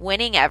keep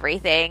winning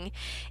everything.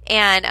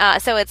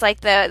 And so it's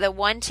like the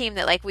one team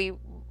that, like, we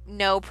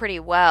know pretty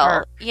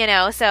well, you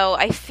know? So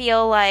I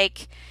feel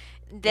like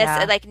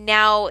like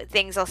now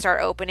things will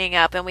start opening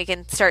up and we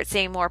can start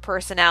seeing more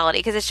personality,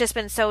 because it's just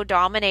been so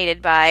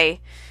dominated by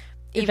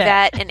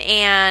Yvette and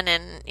Anne,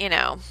 and you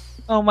know.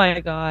 Oh my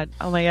god.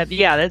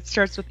 Yeah, that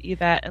starts with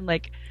Yvette and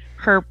like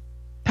her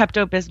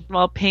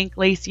Pepto-Bismol pink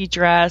lacy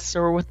dress,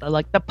 or with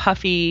the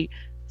puffy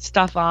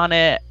stuff on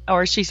it,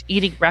 or she's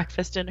eating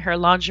breakfast in her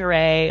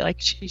lingerie. Like,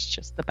 she's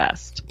just the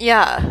best.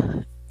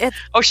 Yeah.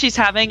 She's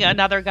having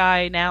another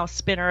guy now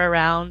spin her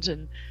around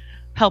and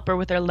help her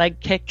with her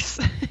leg kicks.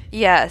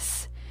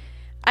 Yes.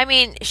 I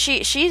mean,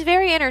 she's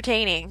very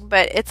entertaining,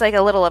 but it's like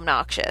a little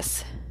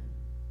obnoxious.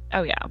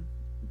 Oh yeah.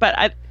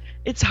 But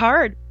it's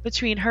hard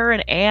between her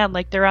and Anne.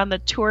 Like, they're on the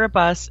tour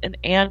bus and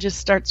Anne just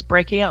starts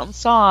breaking out in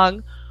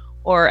song,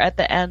 or at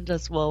the end,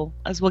 as we'll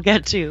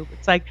get to.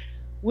 It's like,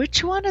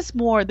 which one is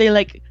more? They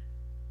like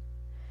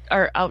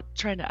are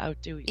trying to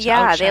outdo each other.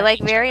 Yeah, they like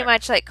very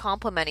much like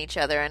compliment each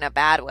other in a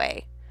bad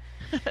way.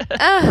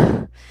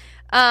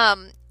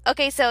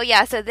 Okay, so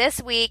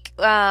this week,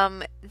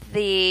 Kathy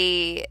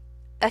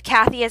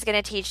is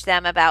going to teach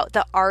them about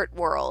the art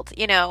world,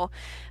 you know,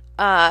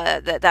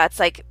 that's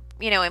like,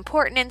 you know,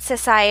 important in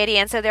society.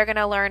 And so they're going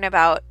to learn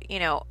about, you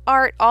know,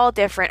 art, all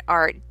different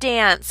art,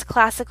 dance,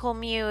 classical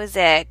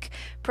music,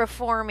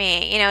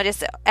 performing, you know,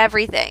 just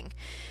everything.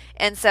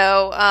 And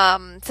so,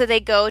 so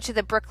they go to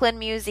the Brooklyn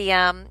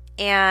Museum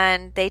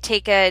and they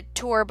take a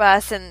tour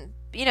bus, and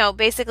you know,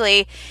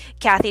 basically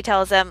Kathy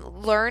tells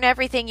them, learn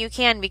everything you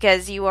can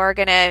because you are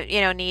going to, you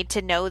know, need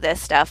to know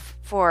this stuff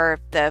for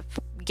the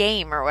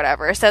game or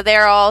whatever. So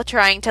they're all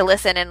trying to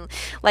listen. And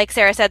like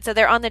Sarah said, so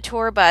they're on the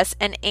tour bus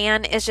and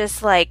Anne is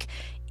just like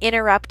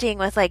interrupting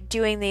with like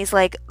doing these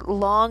like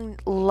long,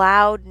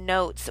 loud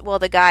notes while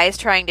the guy is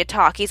trying to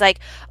talk. He's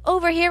like,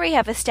 over here we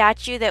have a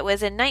statue that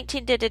was in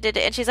 19...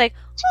 And she's like,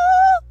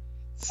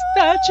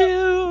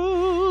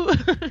 statue.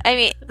 I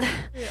mean...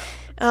 Yeah.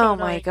 Oh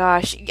my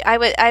gosh. I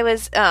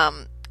was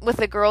with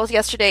the girls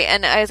yesterday,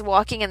 and I was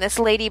walking, and this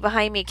lady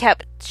behind me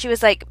she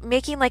was like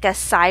making like a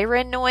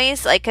siren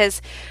noise, like,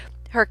 because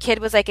her kid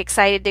was like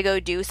excited to go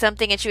do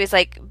something, and she was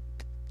like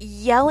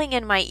yelling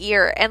in my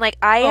ear, and like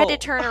I had to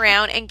turn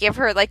around and give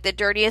her like the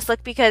dirtiest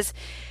look because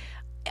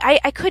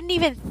I couldn't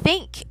even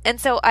think. And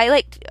so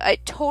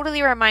it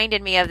totally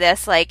reminded me of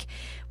this, like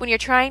when you're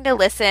trying to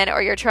listen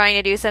or you're trying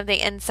to do something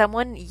and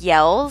someone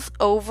yells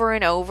over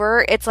and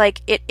over, it's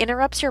like it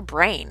interrupts your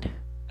brain.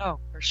 Oh,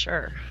 for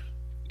sure.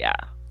 Yeah.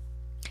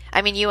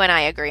 I mean, you and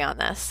I agree on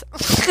this.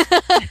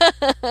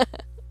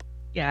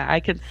 Yeah,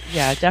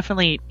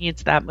 definitely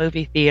needs that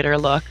movie theater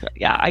look.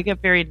 Yeah, I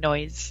get very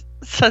noise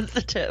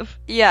sensitive.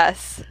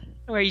 Yes.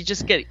 Where you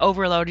just get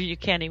overloaded, you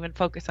can't even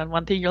focus on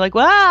one thing. You're like,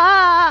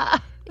 "Wah!"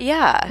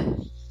 Yeah.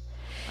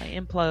 I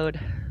implode.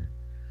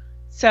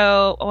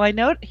 So, I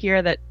note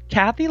here that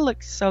Kathy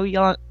looks so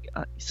young,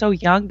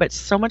 but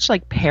so much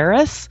like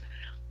Paris.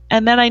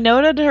 And then I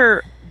noted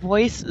her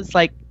voice is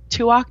like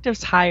 2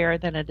 octaves higher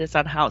than it is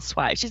on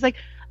Housewives. She's like,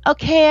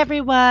 "Okay,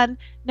 everyone,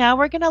 now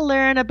we're gonna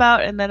learn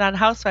about," and then on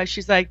Housewives,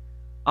 she's like,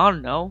 "I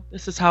don't know,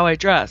 this is how I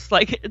dress."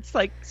 Like, it's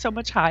like so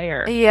much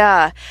higher.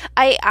 Yeah.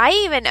 I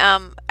even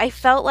I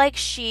felt like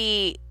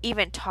she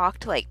even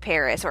talked like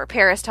Paris, or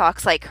Paris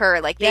talks like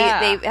her. Like they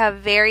have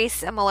very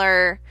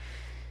similar.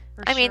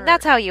 I mean,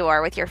 that's how you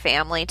are with your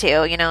family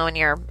too. You know, when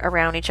you're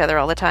around each other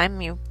all the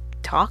time, you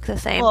talk the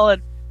same. Well,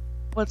 and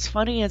what's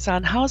funny is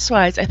on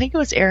Housewives, I think it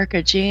was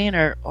Erica Jane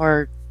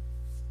or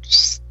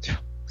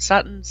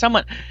Sutton.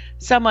 Someone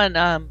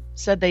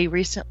said they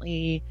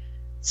recently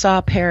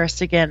saw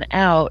Paris again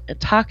out and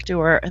talked to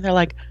her, and they're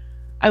like,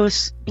 I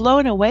was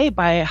blown away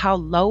by how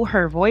low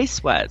her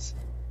voice was.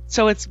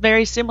 So it's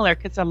very similar,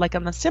 because on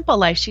The Simple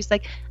Life, she's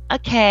like,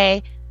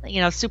 okay,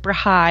 super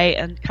high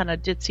and kind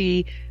of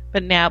ditzy,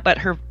 but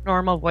her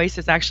normal voice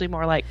is actually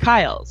more like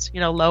Kyle's,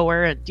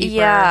 lower and deeper.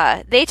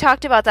 Yeah, they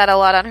talked about that a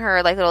lot on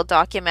her like little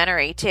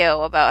documentary too,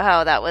 about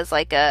how that was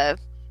like a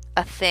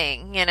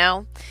thing,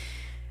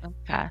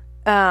 Okay.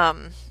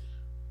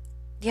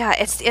 Yeah,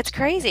 it's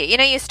crazy.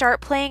 You start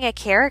playing a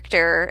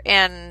character,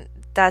 and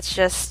that's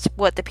just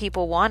what the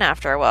people want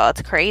after a while.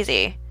 It's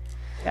crazy.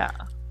 Yeah.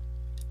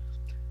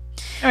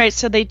 All right,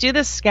 so they do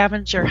this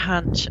scavenger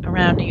hunt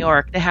around New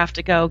York. They have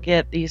to go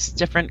get these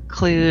different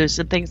clues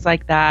and things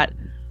like that.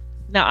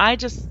 Now, I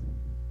just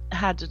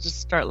had to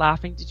start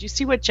laughing. Did you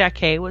see what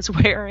Jackée was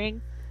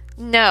wearing?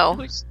 No.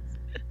 It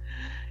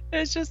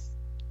was just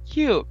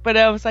cute. But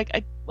I was like,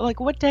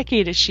 what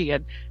decade is she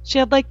in? She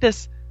had like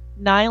this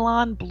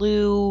nylon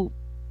blue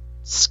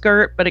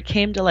skirt, but it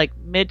came to like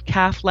mid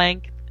calf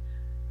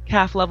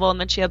level, and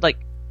then she had like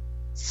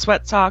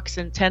sweat socks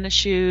and tennis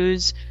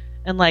shoes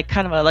and like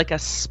kind of a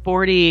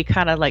sporty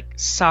kind of like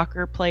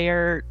soccer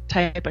player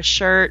type of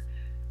shirt,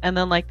 and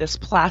then like this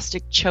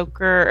plastic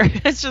choker.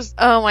 It's just,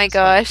 oh my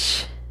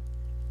gosh.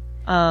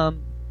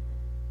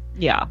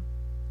 Yeah,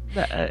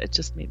 it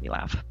just made me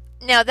laugh.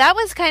 Now, that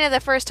was kind of the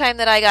first time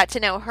that I got to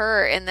know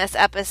her in this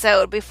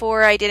episode.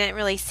 Before, I didn't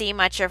really see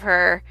much of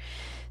her.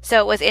 So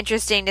it was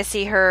interesting to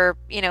see her,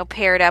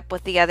 paired up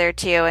with the other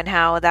two and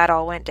how that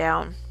all went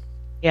down.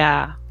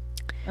 Yeah.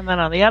 And then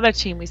on the other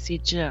team, we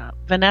see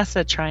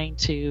Vanessa trying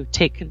to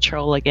take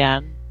control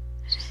again.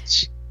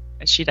 As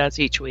she does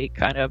each week,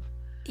 kind of.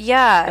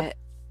 Yeah.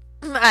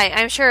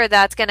 I'm sure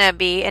that's going to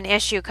be an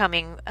issue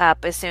coming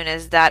up as soon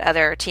as that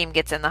other team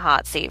gets in the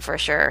hot seat, for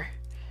sure.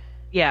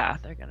 Yeah,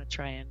 they're going to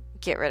try and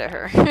get rid of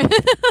her.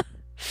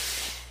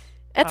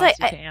 It's like,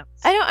 I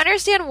don't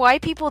understand why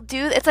people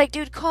do. It's like,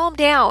 dude, calm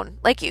down.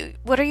 Like,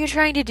 what are you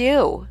trying to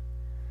do?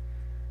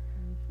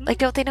 Mm-hmm. Like,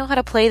 don't they know how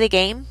to play the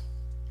game?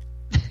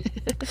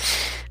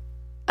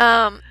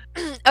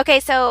 Okay,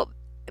 so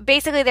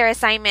basically their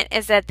assignment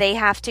is that they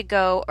have to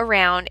go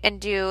around and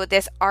do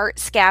this art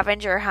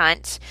scavenger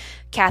hunt.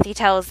 Kathy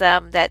tells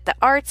them that the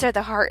arts are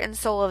the heart and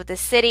soul of the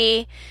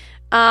city,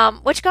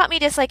 which got me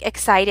just like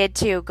excited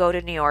to go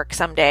to New York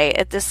someday.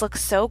 This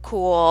looks so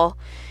cool,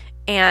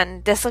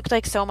 and this looked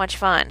like so much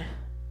fun.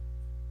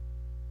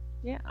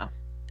 Yeah.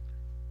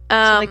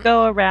 So they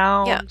go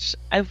around. Yeah.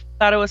 I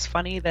thought it was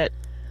funny that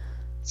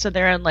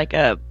they're in like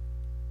a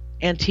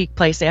antique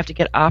place. They have to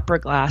get opera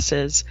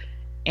glasses,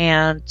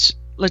 and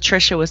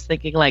Latricia was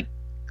thinking like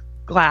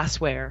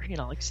glassware,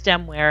 like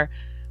stemware.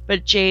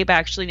 But Jabe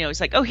actually knows.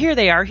 He's like, oh, here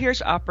they are.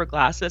 Here's opera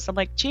glasses. I'm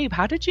like, Jabe,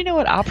 how did you know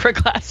what opera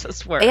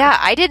glasses were? Yeah,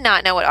 I did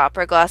not know what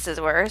opera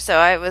glasses were, so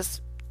I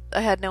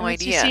had no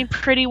idea. You seen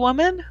Pretty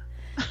Woman?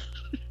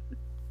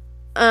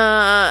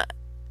 I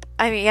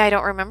mean, yeah, I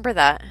don't remember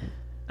that.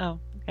 Oh,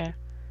 okay.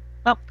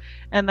 Well,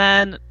 and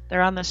then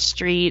they're on the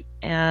street,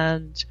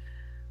 and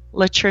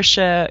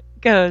Latricia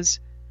goes,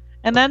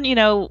 and then,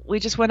 we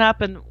just went up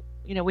and,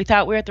 we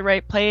thought we were at the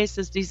right place.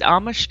 There's these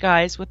Amish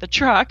guys with a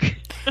truck.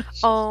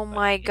 Oh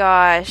my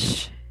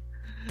gosh.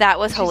 That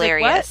was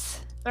hilarious. Like,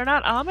 what? They're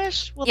not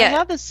Amish? Well, yeah. They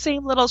have the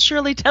same little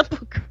Shirley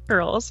Temple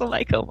girls. I'm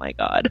like, oh my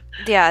God.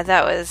 Yeah,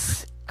 that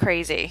was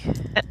crazy.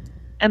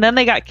 And then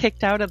they got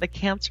kicked out of the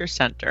cancer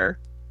center.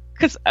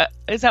 Because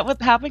is that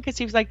what happened? Because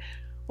he was like,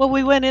 well,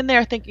 we went in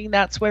there thinking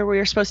that's where we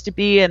were supposed to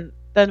be, and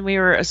then we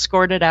were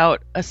escorted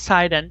out a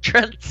side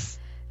entrance.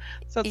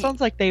 So it sounds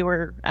like they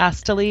were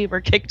asked to leave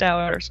or kicked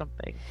out or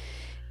something.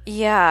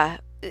 Yeah.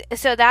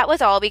 So that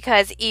was all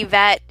because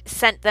Yvette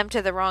sent them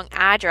to the wrong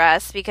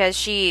address because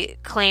she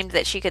claimed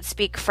that she could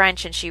speak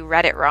French and she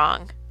read it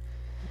wrong.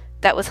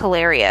 That was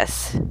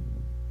hilarious.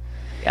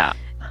 Yeah.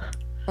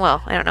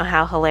 Well, I don't know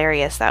how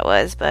hilarious that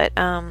was, but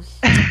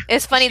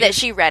it's funny that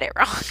she read it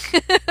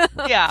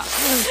wrong. Yeah.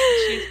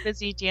 She's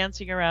busy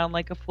dancing around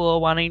like a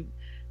fool, wanting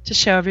to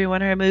show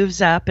everyone her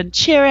moves up and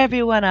cheer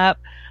everyone up.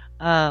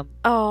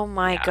 Oh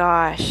my Yeah.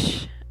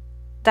 gosh.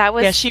 That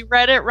was Yeah, she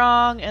read it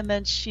wrong, and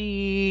then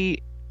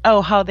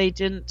how they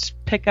didn't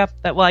pick up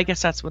that. Well, I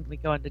guess that's when we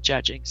go into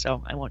judging,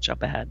 so I won't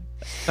jump ahead.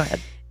 Go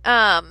ahead.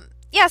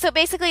 yeah, so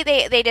basically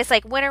they just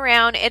like went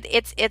around.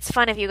 It's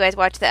fun if you guys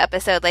watch the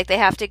episode. Like they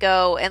have to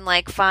go and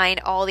like find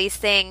all these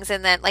things,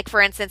 and then like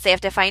for instance they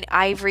have to find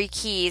ivory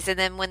keys, and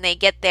then when they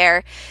get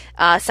there,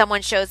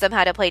 someone shows them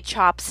how to play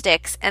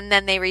chopsticks, and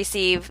then they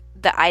receive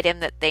the item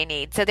that they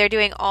need. So they're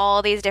doing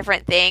all these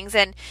different things,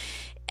 and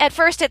at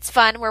first it's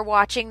fun. We're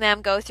watching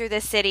them go through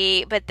the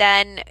city, but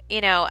then,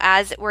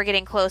 as we're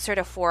getting closer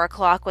to 4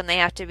 o'clock when they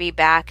have to be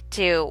back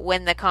to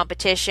win the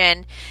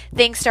competition,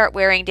 things start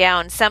wearing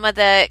down. Some of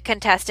the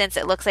contestants,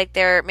 it looks like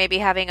they're maybe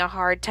having a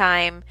hard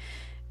time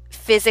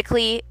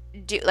physically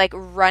like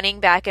running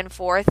back and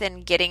forth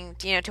and getting,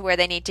 to where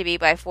they need to be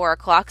by 4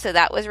 o'clock. So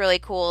that was really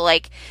cool.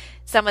 Like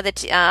some of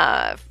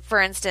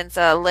for instance,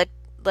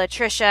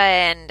 Latricia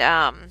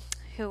and,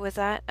 who was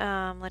that?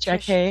 Latricia.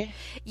 Jackie.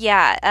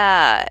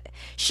 Yeah,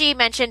 she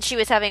mentioned she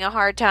was having a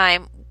hard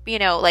time,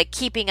 like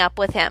keeping up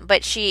with him,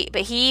 but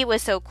he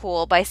was so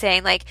cool by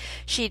saying like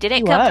she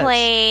didn't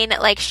complain,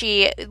 like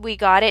we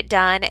got it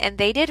done, and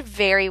they did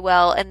very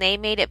well, and they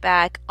made it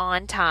back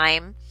on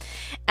time.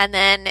 And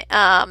then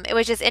it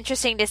was just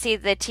interesting to see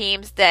the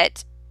teams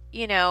that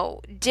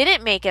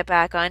didn't make it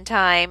back on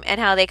time and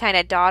how they kind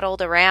of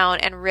dawdled around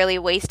and really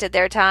wasted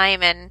their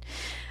time and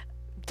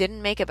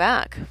didn't make it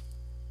back.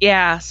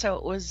 Yeah, so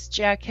it was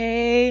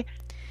Jackie,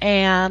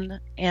 Anne,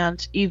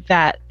 and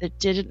Yvette that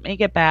didn't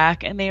make it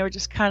back, and they were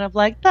just kind of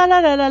like la la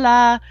la la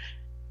la.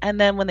 And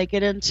then when they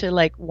get into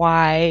like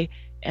why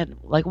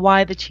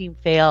the team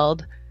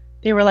failed,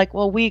 they were like,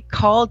 "Well, we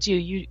called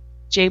you."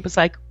 Jabe was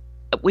like,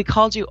 "We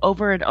called you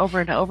over and over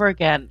and over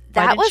again.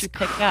 Why That didn't was you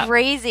pick up?"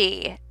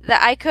 crazy.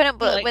 That I couldn't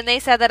believe Like- when they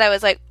said that. I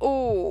was like,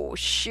 "Oh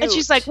shoot!" And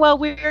she's like, "Well,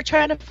 we were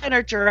trying to find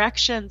our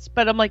directions,"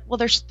 but I'm like, "Well,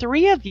 there's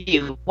three of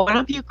you. One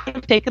of you could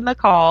have taken the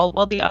call,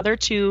 while the other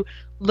two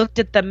looked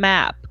at the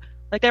map.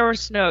 Like there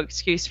was no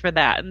excuse for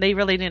that, and they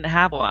really didn't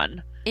have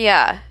one."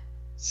 "Yeah,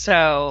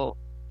 So,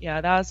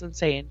 yeah, that was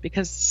insane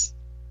because,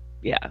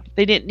 yeah,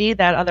 they didn't need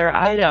that other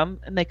item,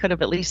 and they could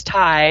have at least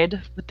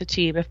tied with the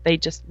team if they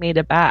just made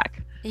it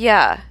back.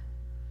 yeah,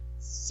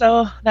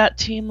 So that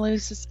team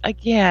loses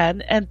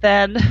again, and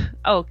then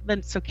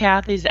so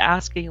Kathy's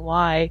asking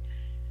why,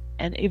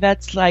 and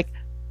Yvette's like,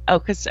 "Oh,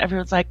 because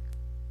everyone's like,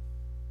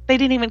 they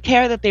didn't even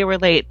care that they were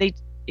late.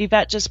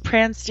 Yvette just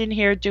pranced in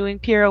here doing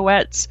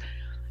pirouettes,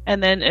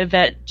 and then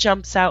Yvette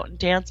jumps out and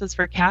dances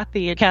for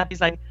Kathy, and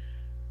Kathy's like,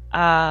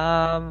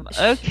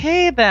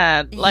 okay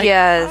then." Like,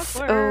 yes."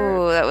 awkward.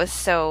 Oh, that was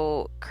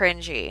so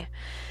cringy.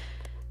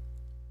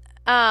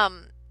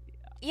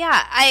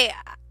 Yeah,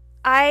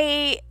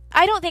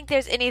 I don't think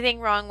there's anything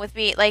wrong with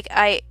me. Like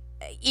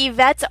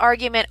Yvette's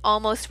argument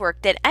almost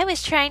worked. That I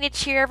was trying to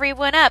cheer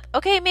everyone up.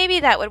 Okay, maybe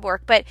that would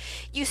work, but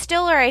you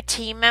still are a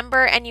team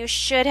member, and you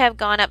should have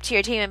gone up to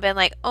your team and been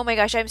like, "Oh my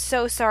gosh, I'm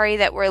so sorry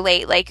that we're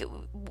late." Like,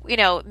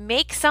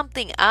 make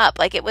something up.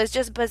 Like it was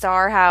just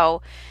bizarre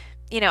how,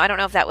 I don't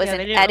know if that was Yeah, an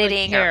they didn't really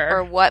editing care.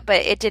 or what,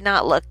 but it did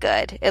not look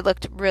good. It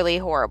looked really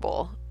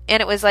horrible,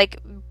 and it was like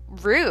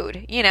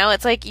rude.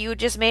 It's like you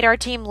just made our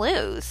team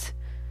lose.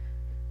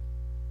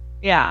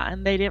 Yeah,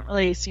 and they didn't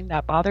really seem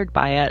that bothered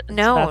by it. And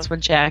No. so that's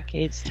when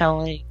Jackie's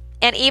telling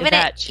And even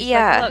Yvette, she's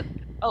yeah. like,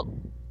 "Look,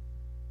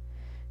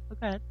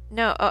 okay."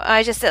 No,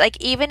 I just said like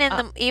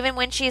even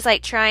when she's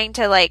like trying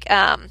to like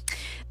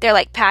they're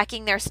like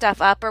packing their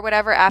stuff up or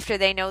whatever after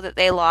they know that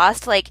they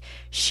lost, like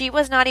she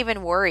was not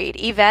even worried.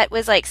 Yvette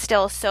was like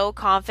still so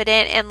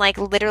confident and like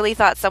literally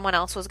thought someone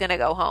else was going to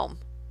go home.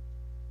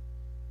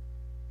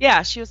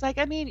 Yeah, she was like,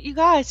 "I mean, you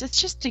guys,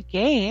 it's just a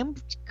game.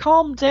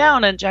 Calm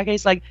down." And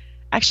Jackie's like,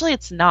 "Actually,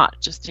 it's not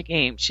just a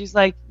game." She's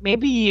like,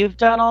 "Maybe you've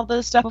done all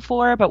this stuff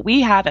before, but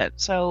we haven't.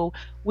 So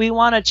we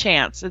want a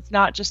chance. It's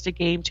not just a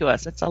game to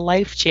us. It's a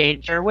life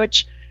changer,"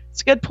 which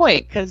is a good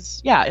point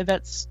because, yeah,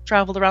 Yvette's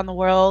traveled around the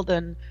world,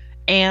 and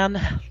Anne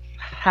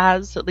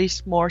has, at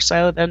least more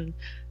so than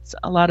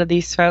a lot of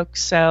these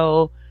folks.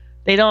 So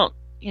they don't,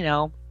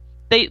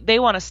 they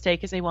want to stay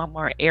because they want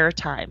more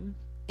airtime,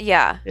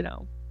 Yeah.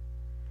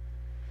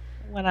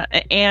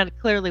 Anne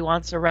clearly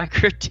wants a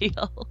record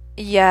deal.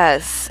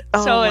 Yes.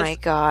 Oh So my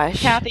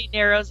gosh. Kathy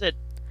narrows it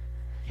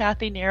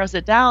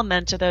down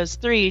then to those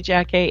three: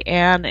 Jackie,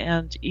 Anne,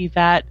 and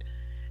Yvette.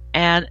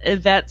 And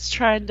Yvette's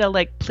trying to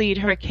like plead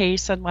her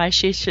case on why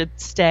she should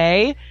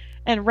stay.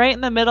 And right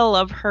in the middle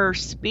of her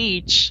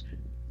speech,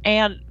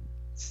 Anne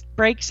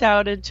breaks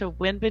out into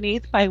 "Wind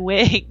Beneath My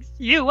Wings."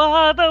 "You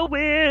are the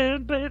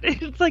wind," but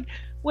it's like,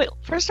 wait,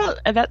 first of all,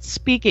 Yvette's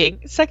speaking.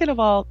 Second of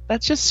all,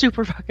 that's just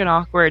super fucking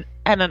awkward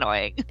and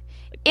annoying.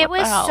 It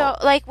was so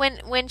like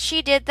when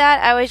she did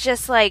that, I was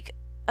just like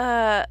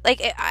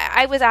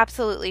I was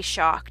absolutely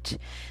shocked.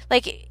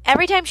 Like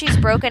every time she's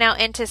broken out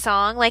into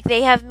song, like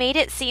they have made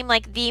it seem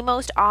like the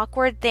most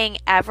awkward thing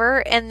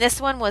ever, and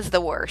this one was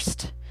the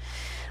worst.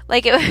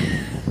 Like it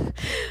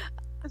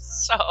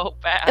so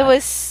bad. it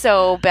was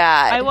so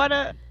bad.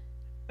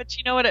 But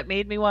you know what it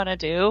made me want to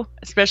do,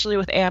 especially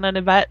with Anna and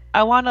Yvette?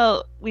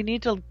 We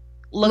need to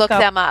Look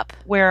them up.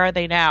 Where are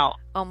they now?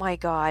 Oh my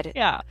God.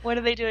 Yeah. What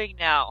are they doing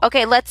now?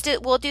 Okay,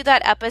 we'll do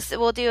that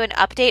episode. We'll do an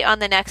update on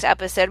the next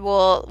episode.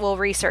 We'll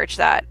research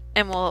that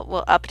and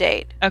we'll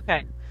update.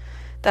 Okay.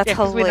 That's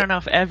because we don't know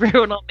if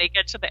everyone will make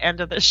it to the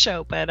end of the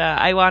show, but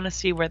I want to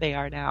see where they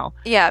are now.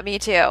 Yeah, me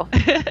too.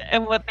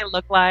 And what they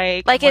look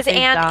like. Like, is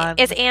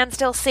Anne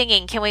still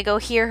singing? Can we go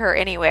hear her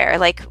anywhere?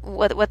 Like,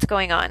 what's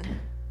going on?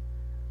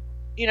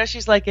 You know,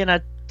 she's like in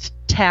a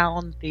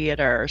town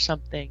theater or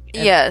something.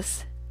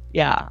 Yes.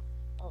 Yeah.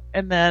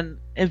 And then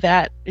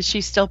Yvette, is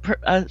she still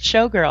a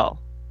showgirl?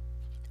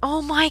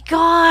 Oh my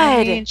God!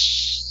 I mean,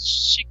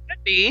 she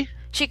could be.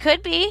 She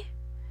could be.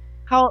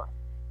 How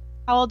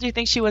old do you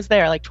think she was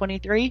there? Like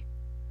 23?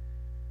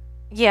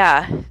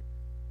 Yeah.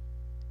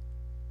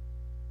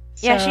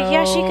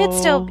 Yeah, she could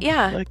still.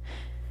 Yeah, like,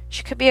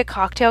 she could be a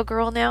cocktail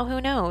girl now.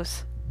 Who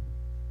knows?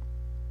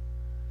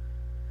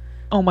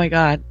 Oh my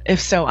God! If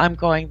so, I'm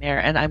going there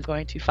and I'm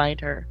going to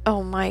find her.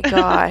 Oh my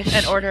gosh!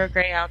 And order a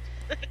Greyhound.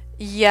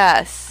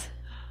 Yes.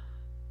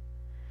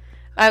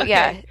 Oh, okay.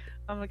 Yeah.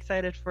 I'm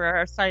excited for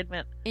our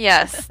assignment.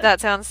 Yes,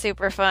 that sounds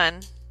super fun.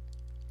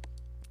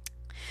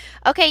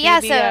 Okay, yeah,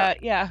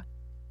 Maybe, yeah.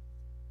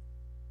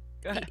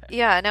 Go ahead.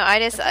 Yeah, no, I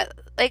just,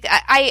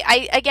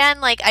 I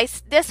again,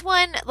 this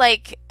one,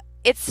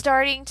 it's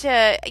starting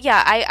to,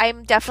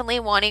 I'm definitely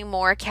wanting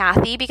more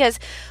Kathy, because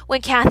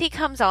when Kathy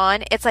comes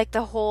on, it's like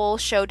the whole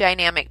show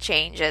dynamic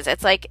changes.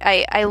 It's like,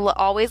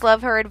 always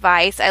love her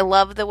advice. I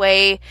love the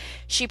way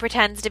she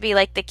pretends to be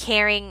like the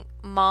caring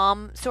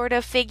mom sort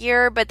of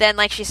figure, but then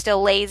like she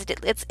still lays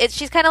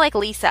she's kind of like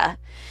Lisa,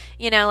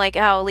 like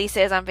how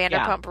Lisa is on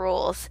Vanderpump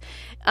Rules.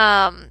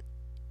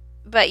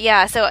 But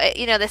yeah, so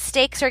the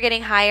stakes are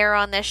getting higher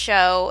on this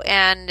show,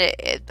 and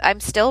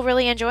I'm still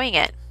really enjoying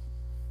it.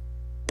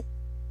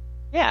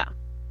 Yeah.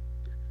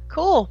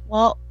 Cool.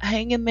 Well,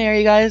 hang in there,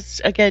 you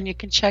guys. Again, you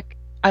can check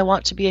I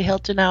Want to Be a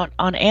Hilton out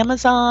on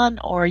Amazon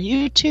or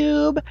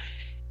YouTube,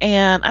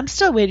 and I'm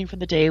still waiting for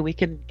the day we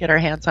can get our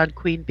hands on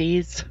Queen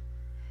Bees.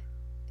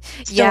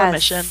 Still a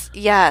mission.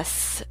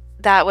 Yes,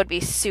 that would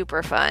be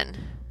super fun.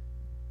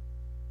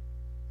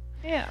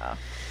 Yeah.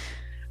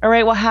 All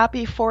right. Well,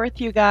 happy 4th,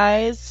 you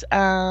guys.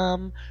 I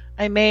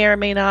may or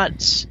may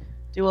not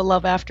do a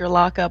Love After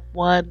Lockup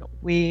one.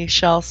 We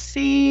shall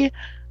see.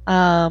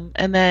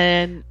 And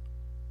then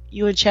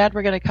you and Chad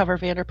were going to cover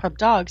Vanderpump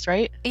Dogs,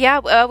 right?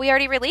 Yeah, we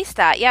already released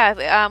that.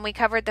 Yeah, we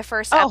covered the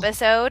first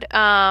episode.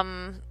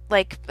 I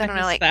don't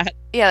know,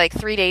 like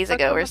 3 days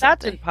ago or something. That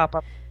didn't pop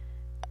up.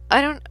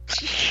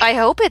 I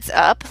hope it's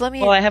up.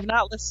 Well, I have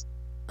not listened.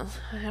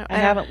 I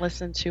haven't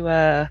listened to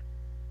a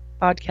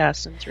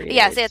podcast in 3 days.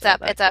 Yes, it's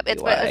up. It's up.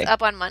 It's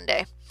up on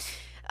Monday.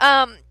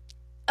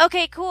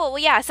 Okay, cool. Well,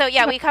 yeah. So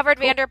yeah, we covered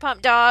cool.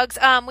 Vanderpump Dogs.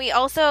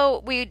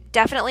 We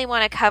definitely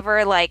want to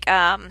cover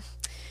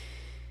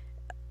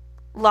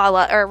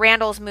Lala or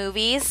Randall's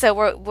movies.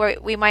 So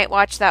we might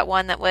watch that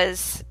one that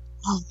was.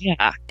 Oh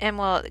yeah. And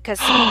because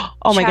oh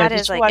my Chad God,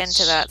 is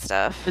into that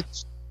stuff.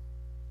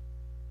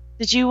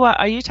 Did you?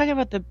 Are you talking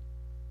about the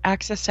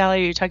Access Sally?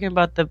 Or are you talking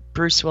about the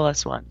Bruce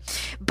Willis one?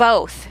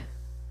 Both.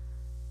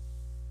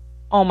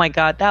 Oh my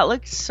God, that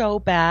looked so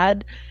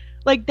bad.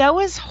 Like, that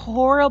was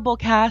horrible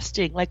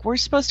casting. Like, we're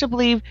supposed to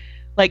believe,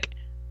 like,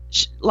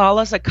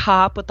 Lala's a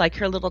cop with, like,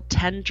 her little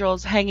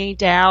tendrils hanging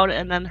down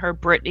and then her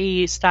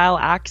Britney-style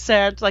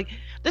accent. Like,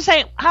 this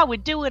ain't how we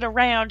do it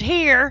around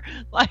here.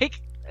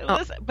 Like,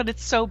 but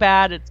it's so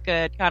bad, it's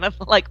good. Kind of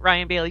like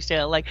Ryan Bailey's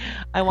Tale. Like,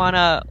 I want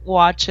to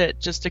watch it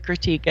just to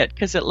critique it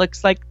because it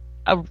looks like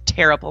a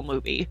terrible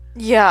movie.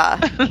 Yeah.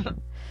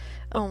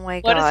 Oh my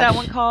God. What is that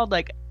one called?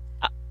 Like,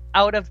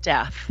 Out of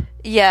Death.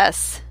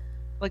 Yes.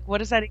 Like, what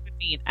does that even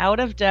mean? Out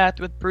of Death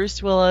with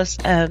Bruce Willis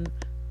and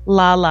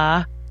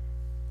Lala,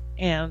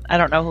 and I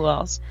don't know who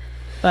else.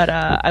 But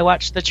I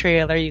watched the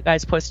trailer. You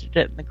guys posted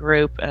it in the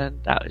group,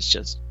 and that was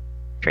just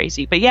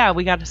crazy. But yeah,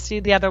 we got to see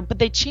the other. But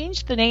they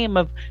changed the name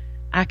of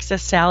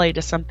Access Sally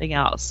to something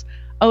else.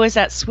 Oh, is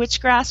that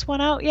Switchgrass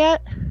one out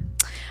yet?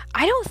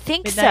 I don't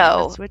think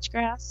so.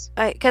 Switchgrass?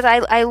 Because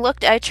I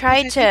looked. I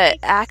tried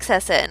to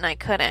access it, and I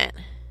couldn't.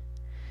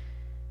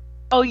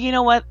 Oh, you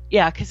know what?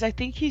 Yeah, because I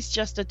think he's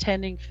just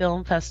attending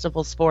film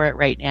festivals for it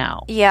right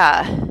now.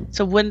 Yeah.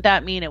 So wouldn't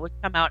that mean it would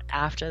come out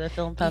after the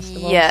film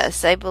festival?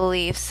 Yes, I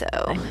believe so.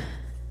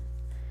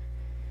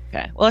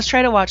 Okay. Well, let's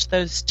try to watch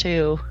those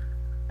two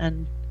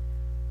and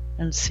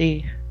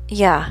see.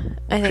 Yeah.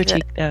 I think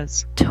critique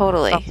those.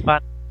 Totally. Sounds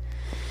fun.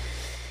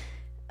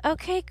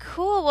 Okay,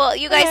 cool. Well,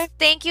 you guys,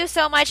 thank you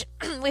so much.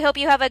 We hope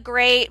you have a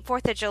great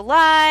 4th of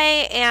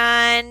July,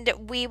 and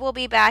we will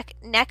be back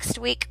next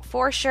week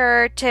for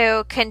sure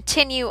to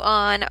continue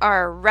on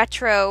our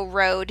retro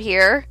road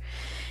here.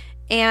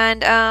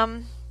 And,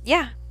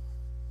 yeah.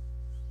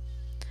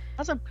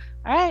 Awesome.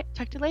 All right.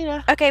 Talk to you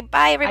later. Okay,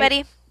 bye,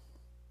 everybody. Bye.